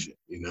invasion,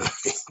 you know.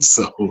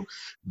 So,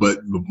 but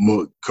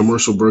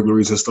commercial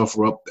burglaries and stuff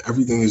are up.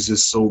 Everything is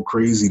just so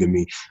crazy to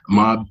me.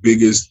 My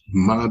biggest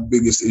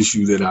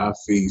issue that I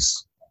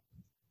face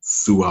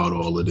throughout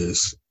all of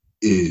this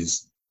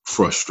is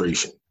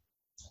frustration.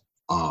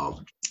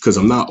 Because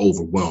I'm not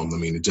overwhelmed. I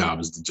mean, the job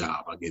is the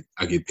job.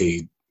 I get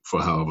paid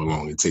for however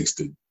long it takes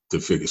to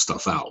figure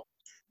stuff out.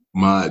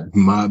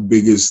 My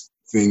biggest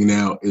thing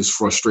now is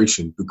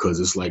frustration, because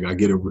it's like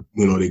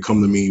they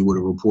come to me with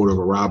a report of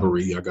a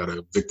robbery. I got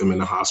a victim in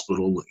the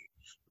hospital and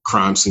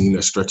crime scene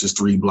that stretches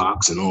 3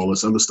 blocks and all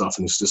this other stuff.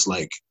 And it's just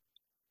like,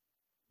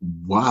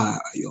 why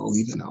are y'all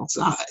even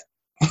outside?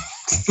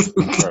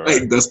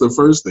 Like, that's the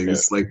first thing. Yeah.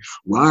 It's like,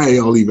 why are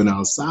y'all even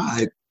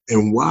outside?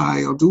 And why are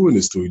y'all doing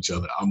this to each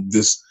other? I'm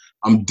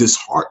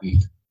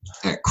disheartened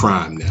at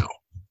crime now.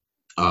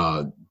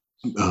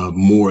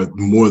 More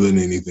than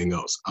anything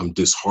else, I'm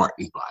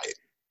disheartened by it.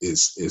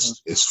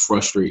 It's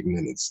frustrating,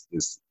 and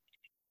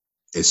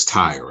it's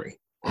tiring.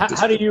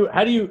 How do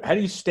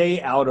you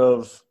stay out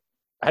of?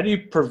 How do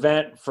you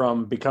prevent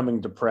from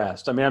becoming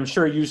depressed? I mean, I'm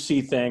sure you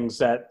see things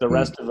that the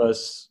rest of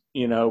us,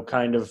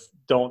 kind of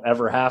don't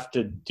ever have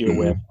to deal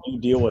with. You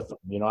deal with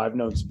them. I've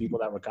known some people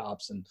that were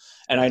cops, and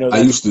I know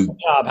that's your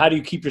job. How do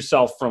you keep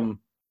yourself from?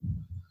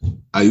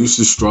 I used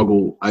to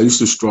struggle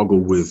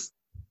with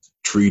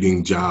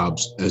treating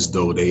jobs as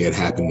though they had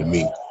happened to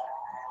me.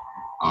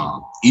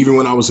 Even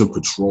when I was in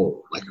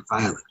patrol, like if I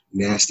had a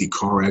nasty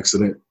car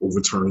accident,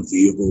 overturned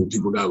vehicle,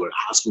 people got to go to the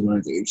hospital and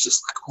everything, it was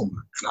just like, oh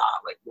my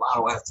God, like, why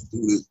do I have to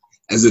do this?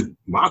 As if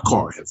my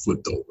car had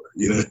flipped over,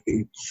 you know what I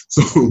mean?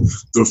 So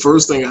the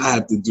first thing I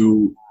have to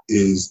do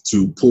is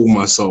to pull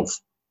myself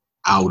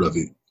out of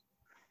it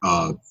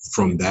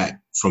from that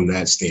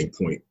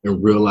standpoint,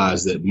 and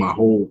realize that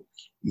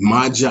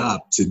my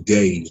job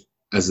today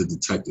as a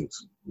detective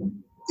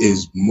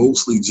is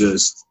mostly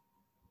just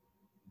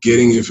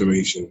getting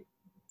information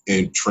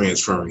and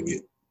transferring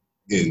it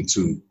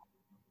into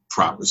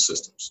proper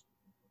systems.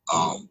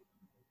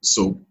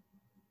 So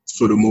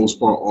for the most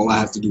part, all I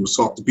have to do is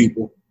talk to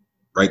people,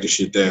 write the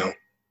shit down,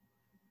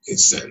 and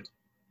send.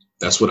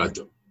 That's what I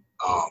do.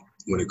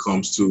 When it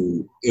comes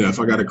to, if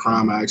I got a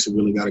crime, I actually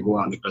really got to go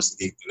out and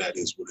investigate, and that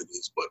is what it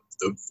is. But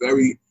the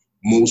very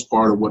most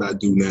part of what I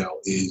do now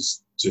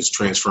is just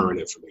transferring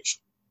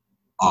information.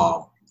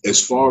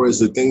 As far as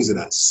the things that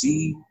I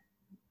see,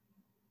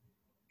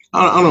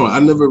 I don't know.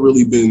 I've never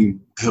really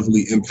been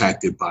heavily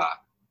impacted by,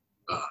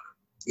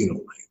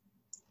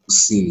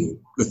 seeing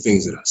the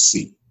things that I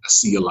see. I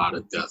see a lot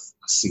of death.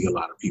 I see a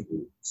lot of people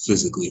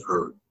physically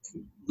hurt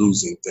and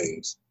losing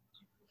things.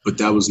 But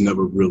that was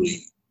never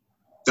really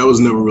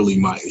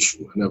my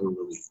issue. I never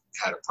really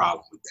had a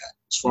problem with that.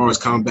 As far as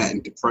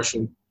combating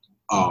depression,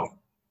 I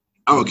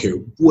don't care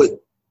what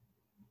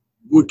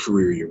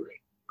career you're in.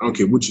 I don't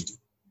care what you do.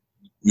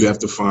 You have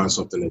to find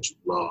something that you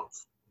love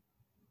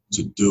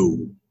to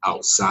do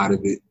outside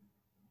of it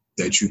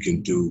that you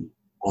can do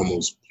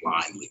almost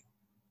blindly.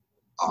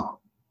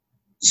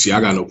 See,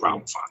 I got no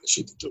problem finding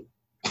shit to do.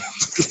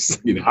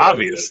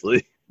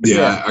 Obviously.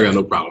 Yeah, I got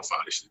no problem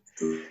finding shit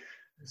to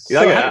do.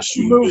 I gotta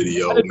shoot a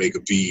video, make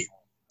a beat,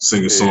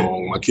 sing a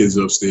song. My kids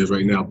are upstairs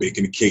right now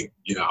baking a cake.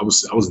 I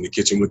was in the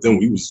kitchen with them.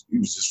 We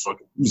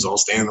was all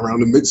standing around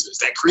the mixer. Is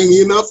that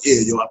creamy enough?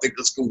 Yeah, I think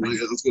that's cool.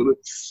 Yeah, let's go.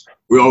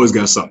 We always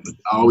got something.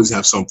 I always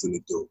have something to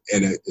do,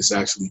 and it's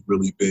actually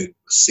really been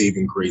a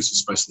saving grace,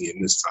 especially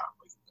in this time.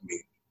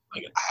 I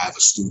have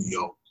a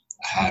studio,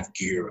 I have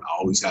gear. I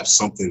always have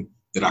something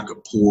that I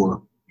could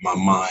pour my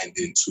mind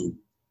into,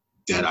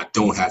 that I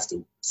don't have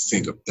to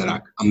think of.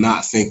 That I'm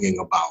not thinking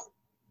about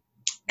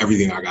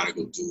everything I gotta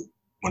go do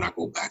when I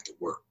go back to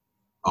work.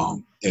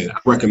 And I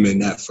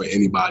recommend that for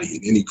anybody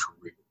in any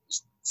career.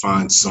 Just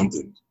find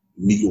something,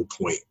 needle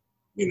point,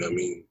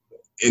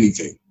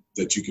 anything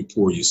that you can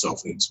pour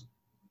yourself into.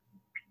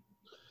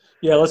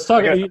 Yeah, let's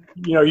talk.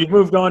 You've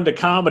moved on to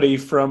comedy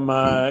from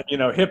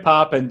hip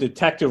hop and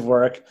detective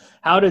work.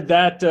 How did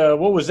that?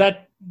 What was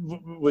that?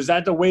 Was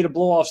that the way to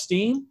blow off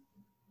steam?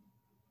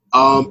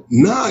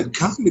 Nah,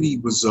 comedy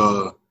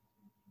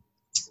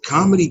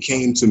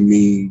came to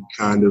me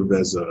kind of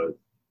as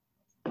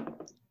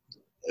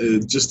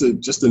just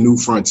a new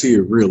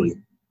frontier, really.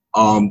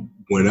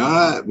 When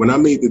I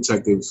made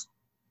detective,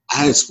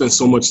 I had spent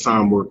so much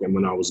time working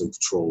when I was in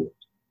patrol.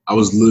 I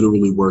was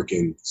literally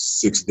working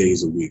 6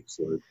 days a week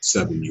for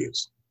 7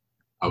 years.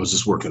 I was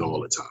just working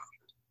all the time.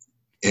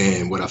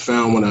 And what I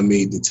found when I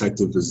made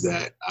detective is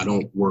that I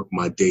don't work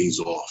my days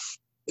off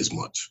as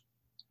much.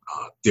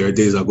 There are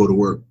days I go to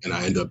work and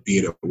I end up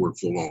being at work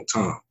for a long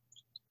time,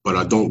 but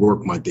I don't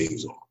work my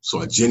days off. So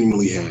I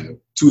genuinely have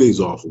 2 days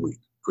off a week,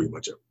 pretty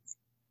much every week.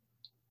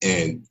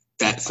 And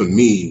that for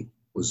me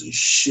was a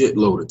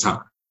shitload of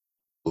time,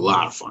 a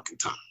lot of fucking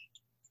time.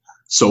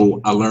 So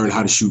I learned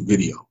how to shoot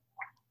video.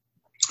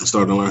 I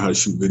started to learn how to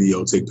shoot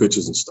video, take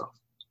pictures and stuff.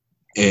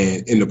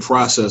 And in the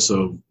process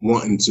of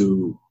wanting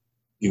to,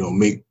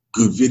 make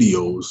good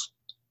videos,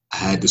 I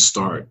had to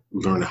start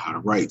learning how to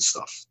write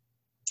stuff.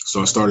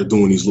 So I started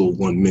doing these little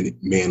 1 minute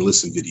man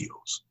listen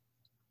videos.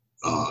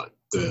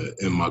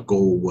 And my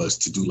goal was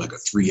to do like a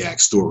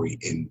 3-act story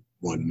in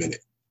 1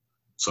 minute.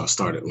 So I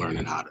started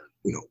learning how to,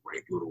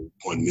 write little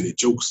 1 minute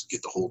jokes,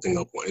 get the whole thing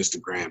up on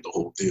Instagram, the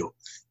whole deal.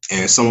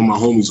 And some of my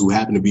homies who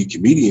happen to be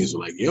comedians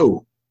were like,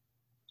 yo,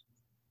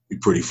 you're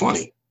pretty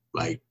funny.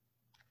 Like,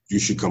 you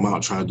should come out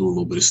and try to do a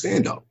little bit of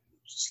stand-up.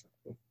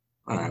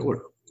 All right,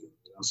 whatever.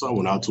 So I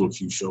went out to a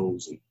few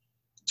shows and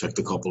checked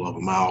a couple of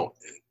them out.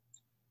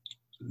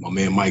 And my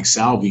man Mike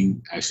Salvi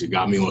actually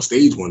got me on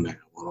stage one night.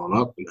 I went on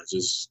up and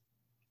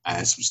I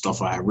had some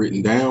stuff I had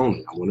written down.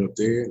 And I went up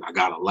there and I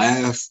got a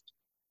laugh.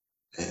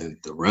 And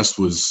the rest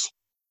was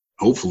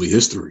hopefully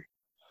history.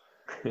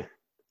 You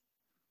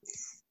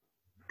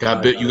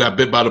got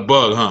bit by the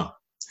bug, huh?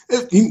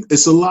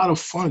 It's a lot of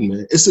fun,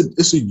 man.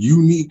 It's a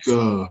unique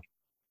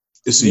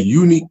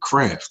unique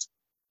craft.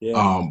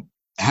 Yeah.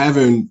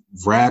 Having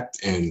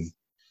rapped and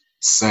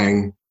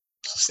sang.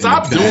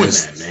 Stop doing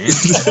that,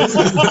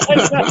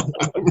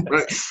 man.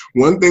 Right.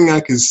 One thing I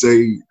can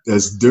say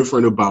that's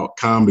different about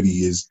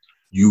comedy is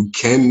you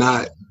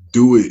cannot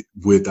do it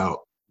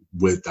without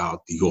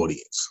the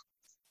audience.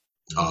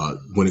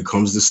 When it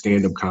comes to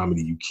stand-up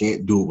comedy, you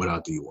can't do it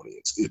without the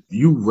audience. If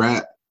you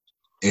rap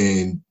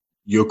and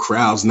your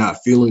crowd's not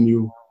feeling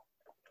you,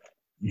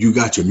 you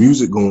got your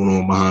music going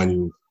on behind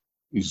you,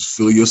 you just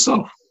feel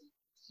yourself.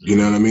 You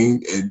know what I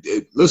mean?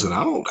 Listen,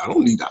 I can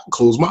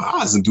close my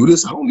eyes and do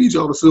this. I don't need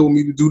y'all to feel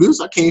me to do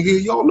this. I can't hear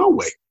y'all no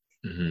way.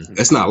 Mm-hmm.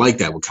 That's not like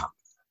that with comedy.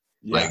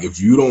 Yeah. Like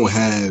if you don't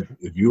have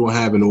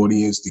an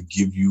audience to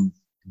give you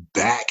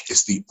back,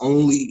 it's the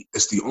only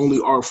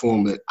art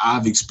form that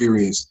I've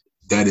experienced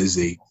that is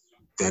a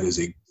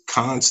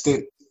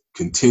constant,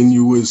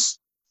 continuous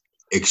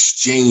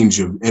exchange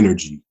of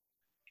energy,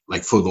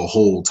 like for the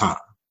whole time.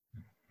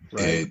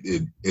 Right.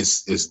 And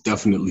it's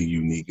definitely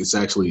unique. It's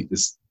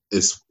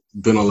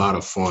been a lot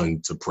of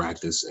fun to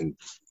practice, and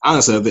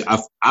honestly,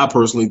 I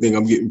personally think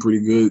I'm getting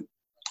pretty good.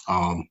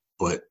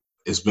 But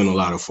it's been a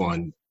lot of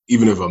fun.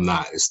 Even if I'm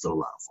not, it's still a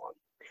lot of fun.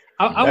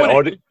 I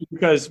want to,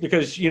 because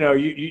you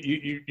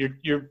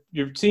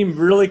seem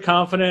really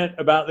confident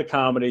about the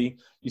comedy.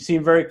 You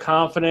seem very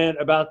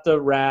confident about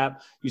the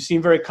rap. You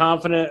seem very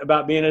confident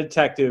about being a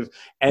detective.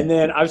 And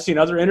then I've seen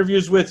other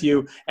interviews with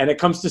you, and it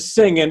comes to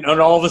singing, and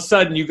all of a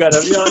sudden you got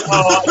to be like,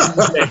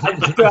 I'm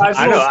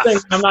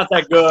not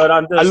that good.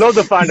 I'd love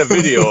to find a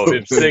video of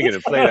him singing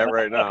and play that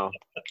right now.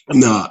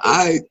 No,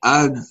 I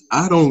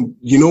don't.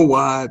 You know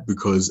why?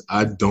 Because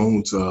I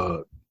don't.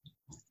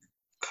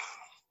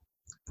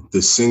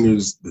 The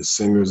singers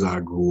I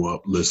grew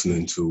up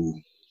listening to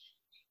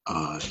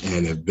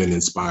and have been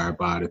inspired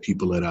by, the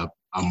people that I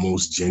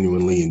most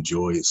genuinely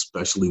enjoy,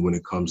 especially when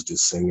it comes to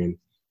singing,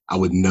 I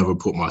would never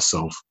put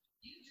myself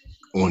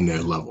on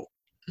their level.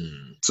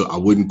 Mm. So I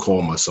wouldn't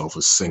call myself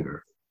a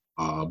singer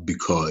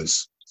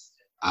because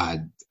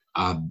I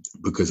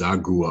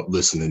grew up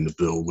listening to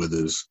Bill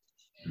Withers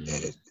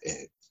and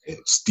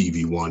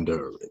Stevie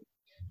Wonder.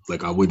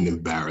 Like, I wouldn't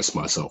embarrass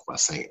myself by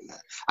saying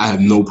that. I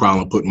have no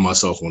problem putting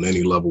myself on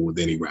any level with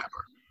any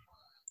rapper.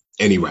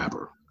 Any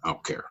rapper, I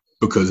don't care.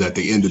 Because at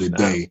the end of the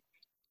day,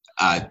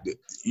 I'll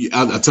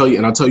tell you,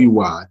 and I'll tell you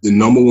why. The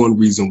number one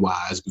reason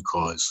why is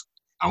because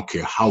I don't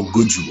care how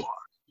good you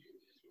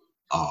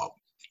are.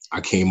 I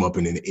came up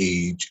in an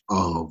age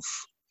of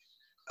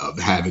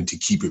having to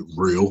keep it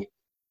real.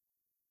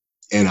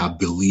 And I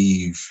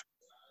believe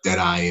that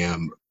I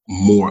am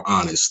more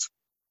honest,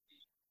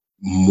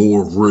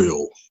 more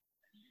real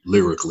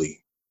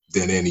lyrically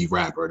than any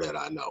rapper that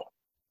I know.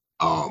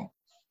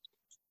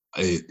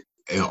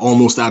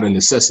 Almost out of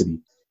necessity,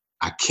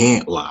 I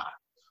can't lie.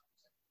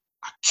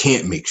 I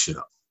can't make shit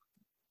up.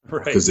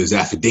 Right. Because there's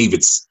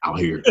affidavits out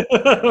here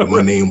with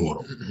my name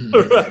on them.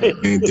 Right.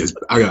 And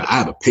I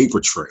have a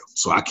paper trail.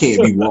 So I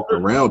can't be walking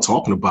around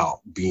talking about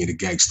being a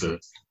gangster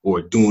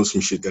or doing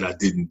some shit that I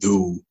didn't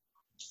do.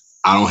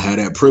 I don't have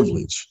that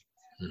privilege.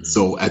 Mm-hmm.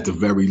 So at the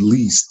very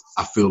least,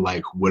 I feel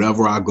like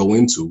whatever I go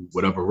into,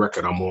 whatever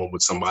record I'm on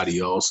with somebody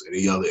else,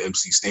 any other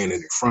MC standing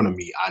in front of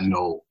me, I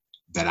know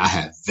that I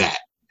have that.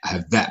 I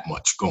have that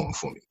much going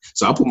for me.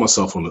 So I put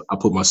myself on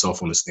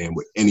the stand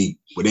with any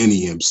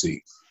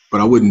MC. But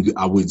I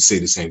wouldn't say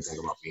the same thing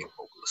about being a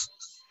vocalist.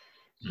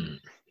 Mm.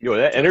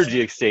 That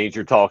energy exchange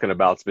you're talking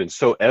about has been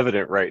so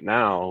evident right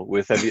now.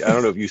 I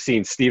don't know if you've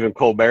seen Stephen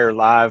Colbert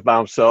live by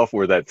himself,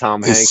 where that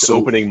Tom Hanks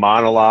opening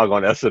monologue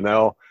on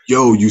SNL.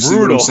 Yo, you see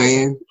what I'm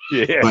saying?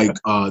 Yeah. Like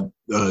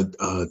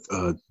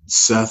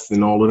Seth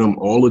and all of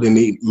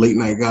the late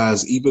night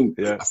guys. Even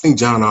I think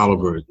John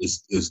Oliver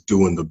is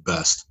doing the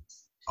best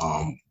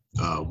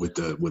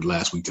with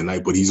Last Week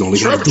Tonight, but he's only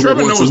got to do it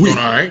once a week.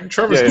 All right.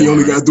 He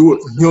only got to do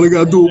it. He only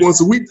got to do it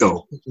once a week,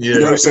 though. Yeah, you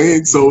know what I'm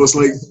saying? So it's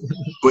like,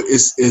 but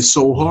it's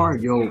so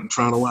hard,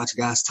 trying to watch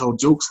guys tell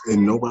jokes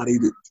and nobody.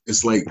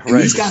 It's like, and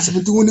these guys have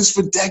been doing this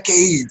for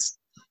decades.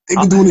 They've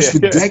been doing this for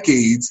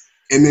decades,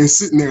 and they're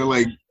sitting there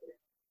like,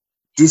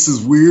 this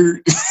is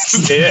weird.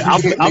 Yeah,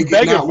 I'm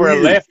begging for a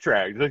laugh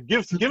track.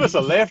 Give us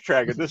a laugh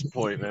track at this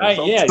point, man.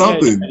 Right,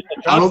 Something. Yeah.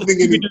 I don't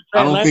think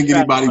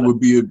anybody would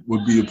be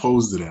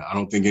opposed to that. I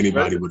don't think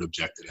anybody would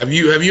object to that. Have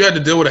you had to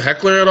deal with a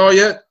heckler at all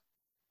yet?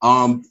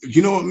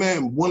 You know what,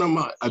 man? One of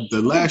my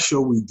the last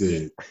show we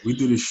did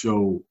a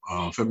show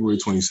February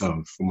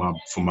 27th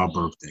for my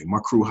birthday. My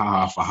crew,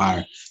 Ha for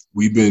Hire,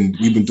 we've been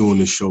doing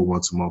this show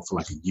once a month for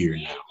like a year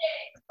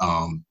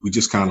now. We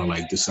just kind of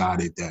like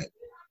decided that,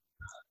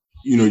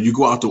 you know, you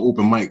go out to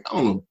open mic. I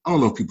don't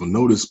know if people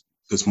notice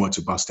this much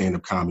about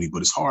stand-up comedy,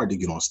 but it's hard to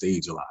get on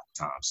stage a lot of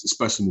times,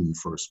 especially when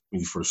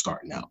you first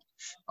starting out.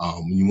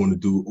 When you want to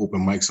do open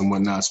mics and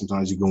whatnot,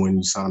 sometimes you go in,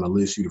 you sign a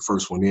list, you're the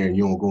first one there, and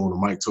you don't go on the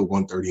mic till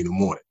 1:30 in the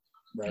morning.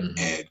 Right.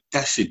 And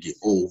that shit get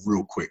old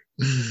real quick.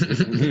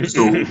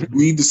 So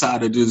we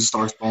decided to just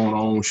start throwing our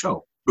own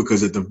show,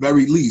 because at the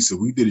very least, if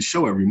we did a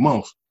show every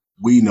month,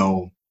 we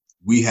know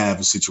we have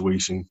a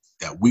situation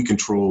that we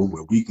control,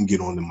 where we can get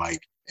on the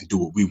mic and do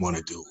what we want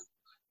to do,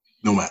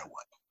 no matter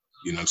what.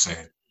 You know what I'm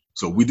saying?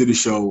 So we did a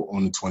show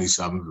on the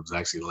 27th. It was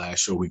actually the last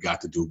show we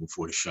got to do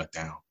before the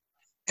shutdown.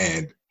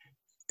 And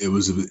it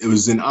was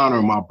in honor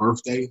of my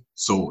birthday.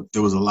 So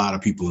there was a lot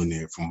of people in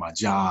there from my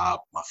job,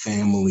 my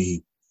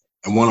family,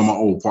 and one of my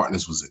old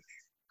partners was in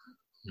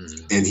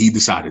there. And he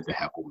decided to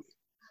heckle me,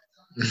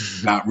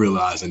 not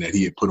realizing that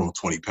he had put on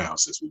 20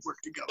 pounds since we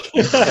worked together.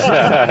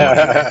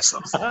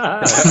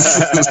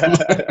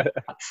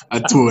 I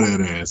tore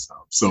that ass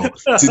up. So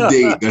to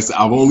date,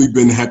 I've only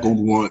been heckled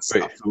once.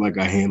 I feel like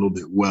I handled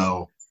it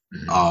well.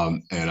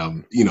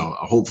 And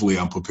hopefully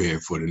I'm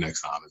prepared for the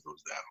next time it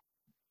goes down.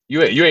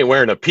 You ain't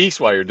wearing a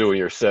piece while you're doing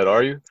your set,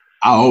 are you?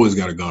 I always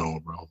got a gun on,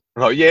 bro.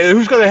 Oh yeah,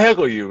 who's gonna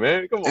heckle you,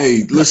 man? Come on.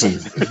 Hey, listen.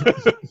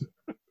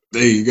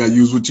 Hey, you gotta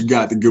use what you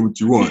got to get what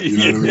you want. You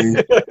know what I mean?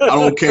 I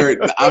don't carry.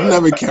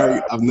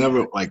 I've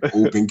never like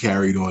open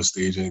carried on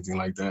stage or anything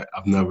like that.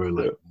 I've never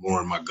like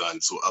worn my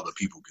gun so other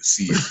people could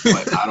see it.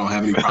 But I don't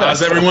have any problems.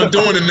 How's everyone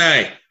doing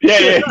tonight?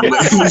 Yeah.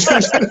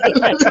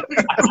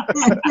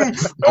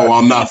 Oh,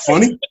 I'm not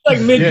funny.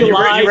 Like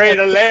mid-July. You ready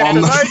to laugh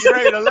tonight? You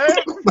ready to laugh?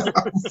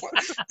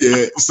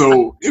 Yeah.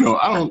 So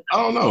I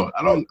don't know.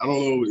 I don't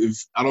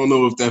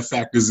know if that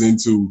factors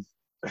into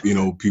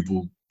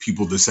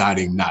people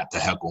deciding not to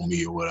heckle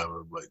me or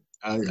whatever, but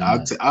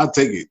I'll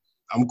take it.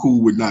 I'm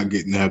cool with not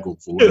getting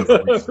heckled for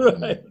whatever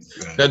reason. Right.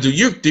 Now, do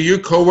your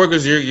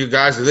coworkers, your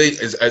guys,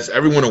 is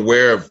everyone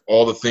aware of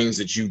all the things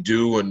that you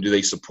do, and do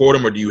they support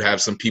them, or do you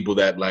have some people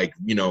that, like,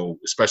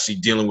 especially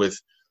dealing with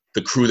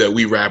the crew that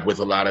we rap with,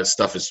 a lot of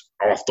stuff is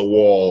off the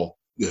wall?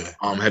 Yeah.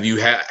 Have you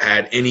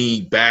had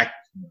any back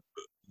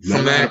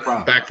from that?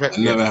 I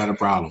never had a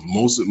problem.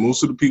 Most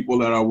of the people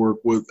that I work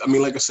with, I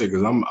mean, like I said,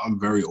 because I'm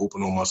very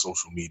open on my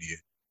social media.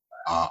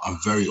 I'm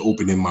very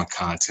open in my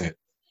content.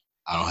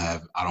 I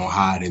don't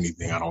hide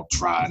anything. I don't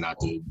try not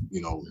to,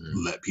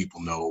 let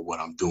people know what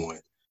I'm doing.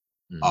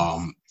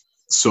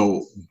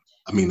 So,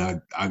 I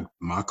mean,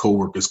 my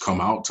coworkers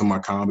come out to my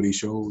comedy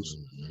shows.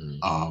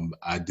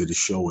 I did a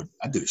show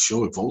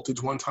at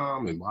Voltage one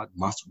time, and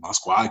my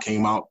squad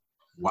came out,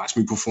 watched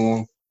me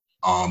perform.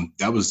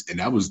 That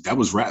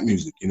was rap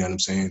music. You know what I'm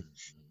saying?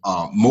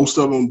 Most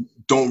of them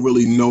don't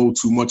really know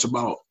too much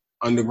about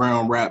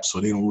underground rap,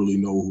 so they don't really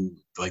know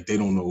they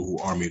don't know who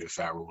Army of the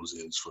Pharaohs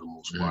is for the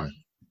most part.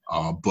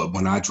 But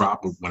when I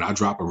drop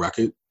a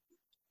record,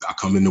 I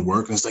come into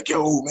work and it's like,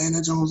 yo, man,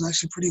 that joint was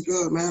actually pretty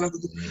good, man.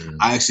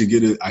 I actually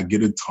get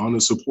a ton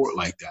of support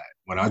like that.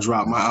 When I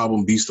dropped my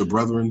album, Beast of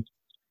Brethren,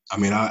 I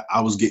mean, I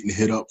was getting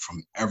hit up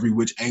from every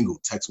which angle,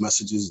 text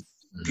messages,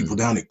 people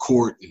down at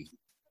court, and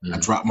I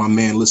dropped my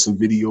Man Listen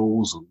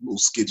videos, little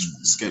sketch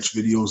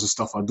videos and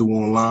stuff I do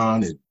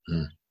online, and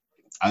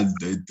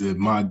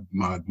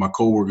my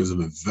coworkers have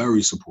been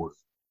very supportive.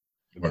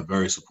 They've been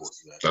very supportive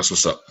of that. That's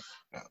what's up.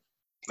 Yeah.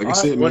 Like I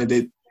said, man,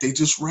 they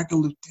just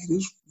regular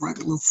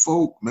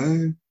folk,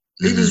 man.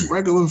 They just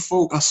regular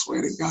folk. I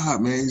swear to God,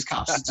 man, these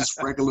cops are just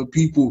regular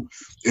people.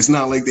 It's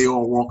not like they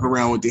all walk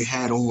around with their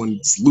hat on,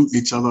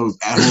 saluting each other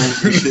at home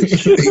and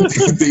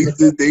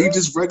shit. They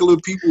just regular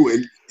people.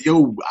 And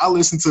yo, I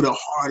listen to the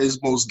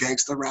hardest, most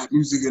gangster rap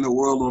music in the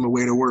world on the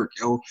way to work.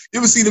 Yo, you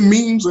ever see the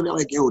memes where they're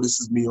like, yo,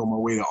 this is me on my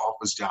way to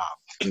office job.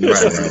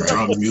 Right.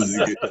 Drum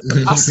music.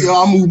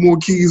 I move more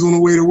keys on the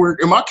way to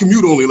work, and my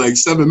commute only like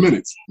 7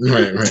 minutes.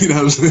 Right. You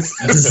know what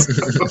I'm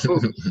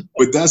saying?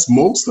 But that's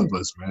most of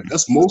us, man.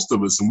 That's most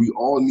of us, and we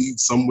all need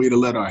some way to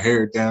let our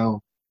hair down.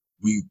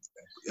 We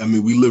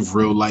live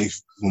real life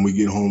when we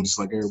get home, just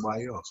like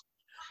everybody else.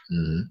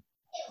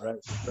 Right.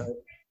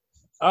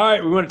 All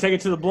right, we want to take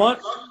it to the blunt.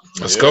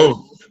 Let's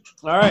go.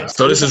 All right.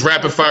 So this is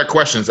rapid fire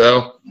questions,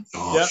 L.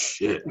 Oh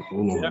shit!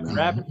 Hold on, man.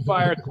 Rapid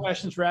fire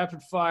questions,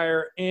 rapid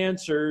fire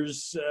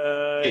answers.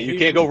 You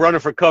can't go running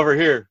for cover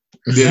here.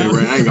 Yeah,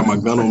 right. I ain't got my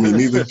gun on me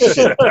neither.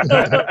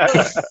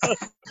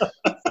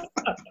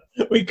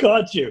 We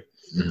caught you.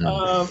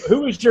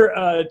 Who was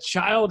your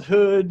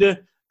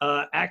childhood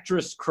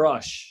actress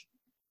crush?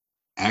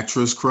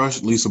 Actress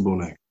crush? Lisa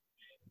Bonet.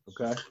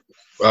 Okay.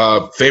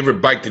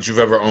 Favorite bike that you've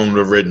ever owned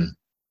or ridden?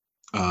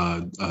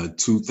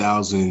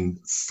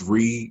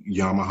 2003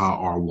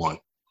 Yamaha R1.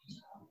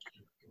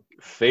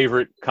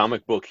 Favorite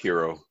comic book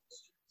hero?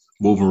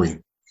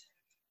 Wolverine.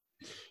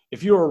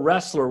 If you were a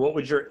wrestler, what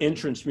would your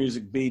entrance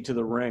music be to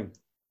the ring?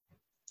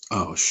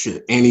 Oh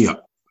shit, Annie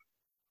up.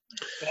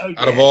 Oh,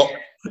 Out of all,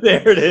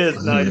 there it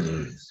is. Nice.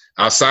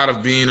 outside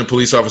of being a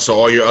police officer,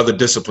 all your other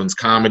disciplines,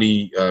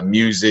 comedy,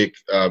 music,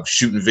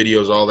 shooting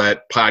videos, all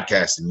that,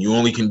 podcasting, you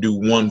only can do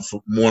one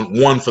for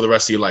the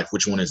rest of your life.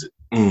 Which one is it?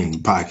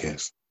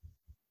 Podcast.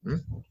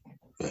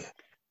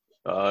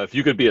 If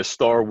you could be a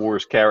Star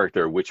Wars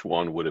character, which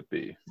one would it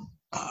be?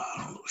 I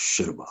don't know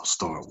shit about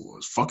Star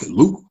Wars. Fucking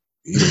Luke.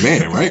 He's a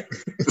man, right?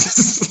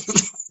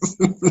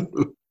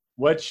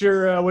 What's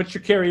your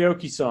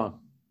karaoke song?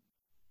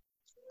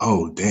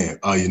 Oh damn!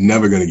 You're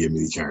never gonna get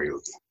me to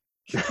karaoke.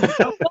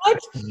 What?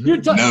 You're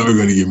never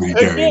gonna get me to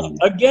karaoke.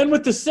 Again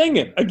with the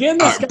singing. Again,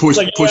 this right,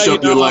 push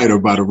up your lighter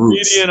by the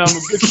Roots.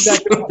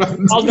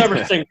 I'll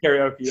never sing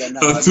karaoke. Yeah,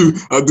 no,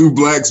 I'll do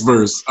Black's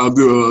verse. I'll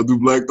do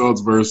Black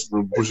Thought's verse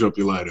from Push Up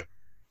Your Lighter.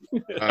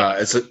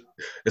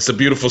 It's a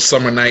beautiful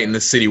summer night in the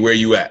city. Where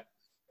you at?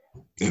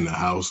 In the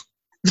house.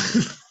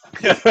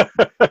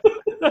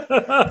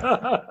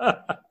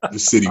 The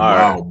city All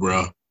wild,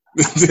 bro.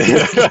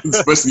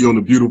 Especially on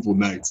the beautiful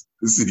nights.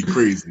 The city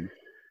crazy.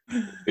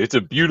 It's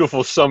a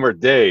beautiful summer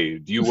day.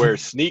 Do you wear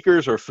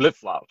sneakers or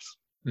flip-flops?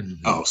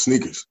 Oh,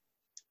 sneakers.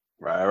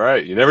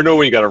 Right. You never know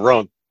when you got to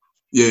run.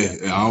 Yeah,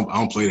 I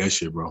don't play that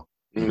shit, bro.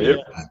 Yeah.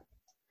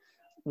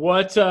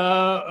 where do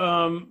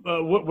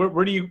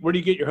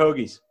you get your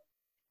hoagies?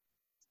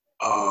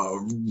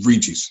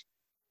 Regis.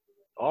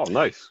 Oh,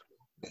 nice.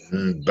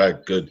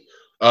 Back good.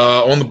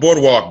 On the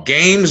boardwalk,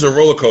 games or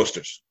roller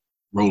coasters?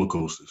 Roller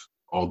coasters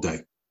all day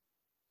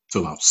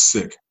till I'm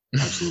sick.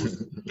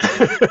 Absolutely.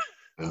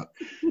 Yeah.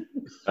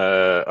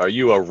 Are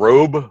you a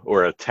robe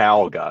or a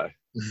towel guy?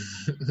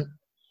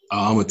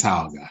 I'm a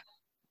towel guy.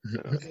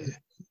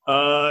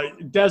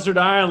 Desert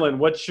Island.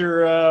 What's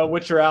your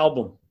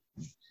album?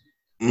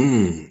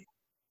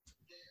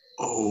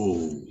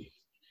 Oh,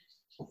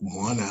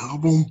 one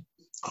album?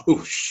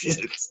 Oh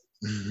shit.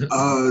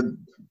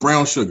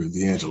 Brown Sugar,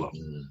 D'Angelo.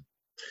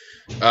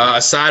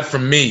 Aside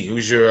from me,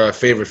 who's your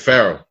favorite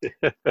Pharaoh?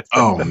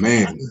 Oh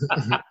man.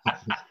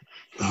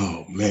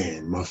 Oh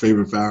man, my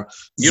favorite Pharaoh.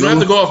 You don't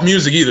have to go off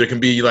music either. It can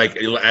be like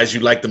as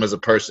you like them as a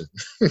person.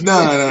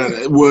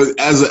 No. Well,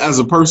 as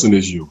a person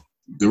is you.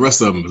 The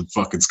rest of them are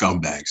fucking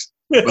scumbags.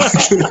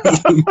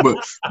 but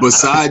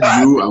besides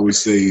you, I would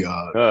say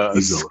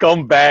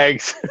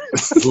scumbags.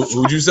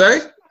 Who'd you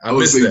say? I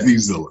would say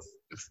V-Zilla.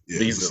 Yeah,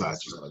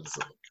 besides you.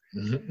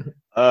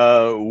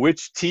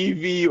 Which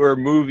TV or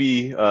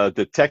movie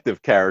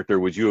detective character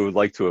would you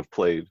like to have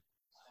played?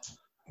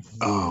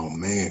 Oh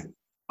man.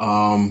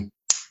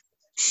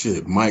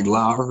 Shit, Mike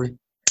Lowry.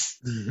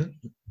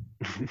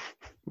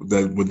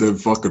 with that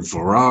fucking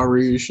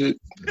Ferrari and shit.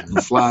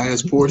 The fly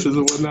ass Porsches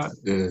and whatnot.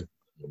 Yeah.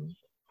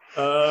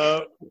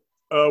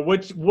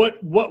 What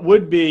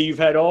would be, you've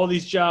had all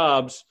these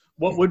jobs,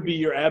 what would be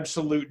your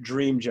absolute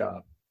dream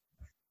job?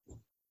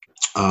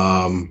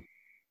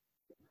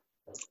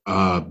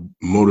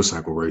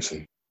 Motorcycle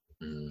racing.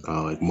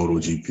 Like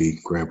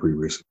MotoGP, Grand Prix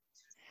racing.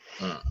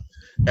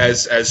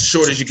 As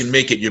short as you can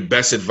make it, your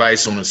best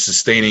advice on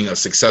sustaining a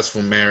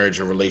successful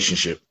marriage or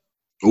relationship?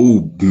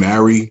 Ooh,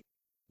 marry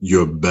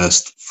your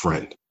best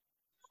friend.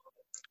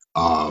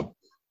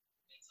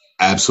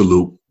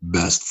 Absolute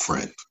best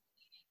friend.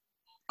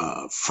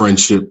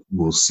 Friendship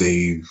will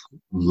save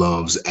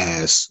love's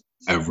ass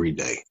every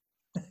day.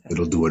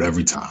 It'll do it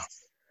every time.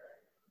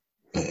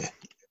 Yeah.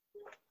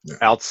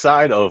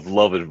 Outside of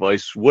love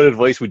advice, what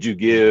advice would you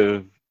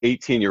give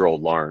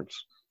 18-year-old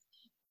Lawrence?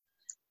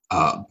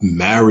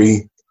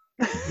 Marry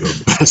your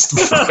best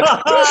friend.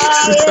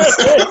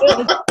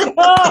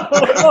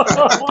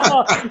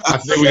 I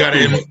think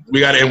we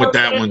gotta end with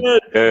that one.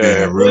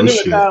 Yeah, real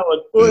shit.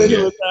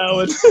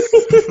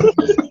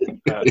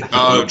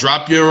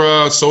 Drop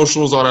your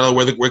socials, all that.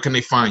 Where can they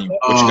find you?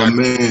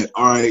 Man,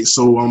 all right.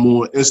 So I'm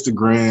on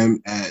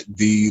Instagram at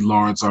the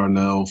Lawrence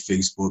Arnell,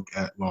 Facebook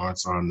at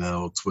Lawrence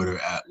Arnell, Twitter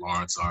at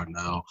Lawrence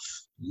Arnell,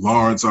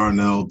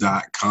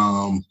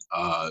 LawrenceArnell.com.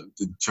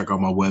 Check out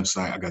my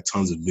website. I got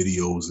tons of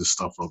videos and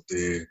stuff up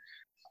there.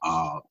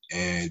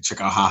 And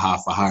check out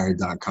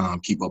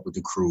hahaforhire.com. Keep up with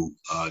the crew.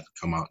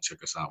 Come out,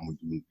 check us out.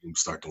 We can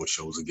start doing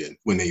shows again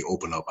when they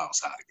open up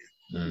outside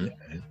again.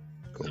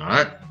 All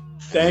right.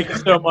 Thank you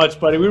so much,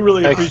 buddy. We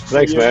really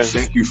appreciate you. Man.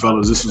 Thank you,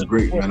 fellas. This was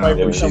great, man. I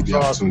appreciate the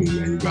opportunity,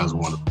 man. You guys are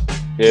wonderful.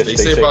 Yeah, stay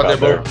safe out there,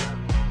 bro.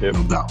 Yep.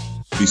 No doubt.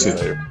 Be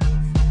safe.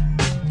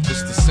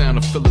 It's the sound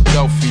of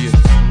Philadelphia.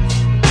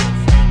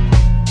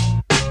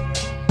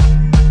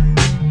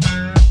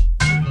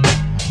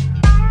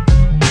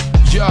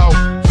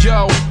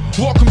 Yo,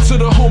 welcome to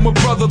the home of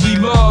brotherly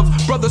love.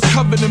 Brothers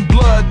covered in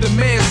blood. The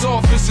man's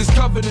office is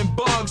covered in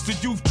bugs. The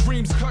youth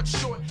dreams cut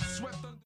short.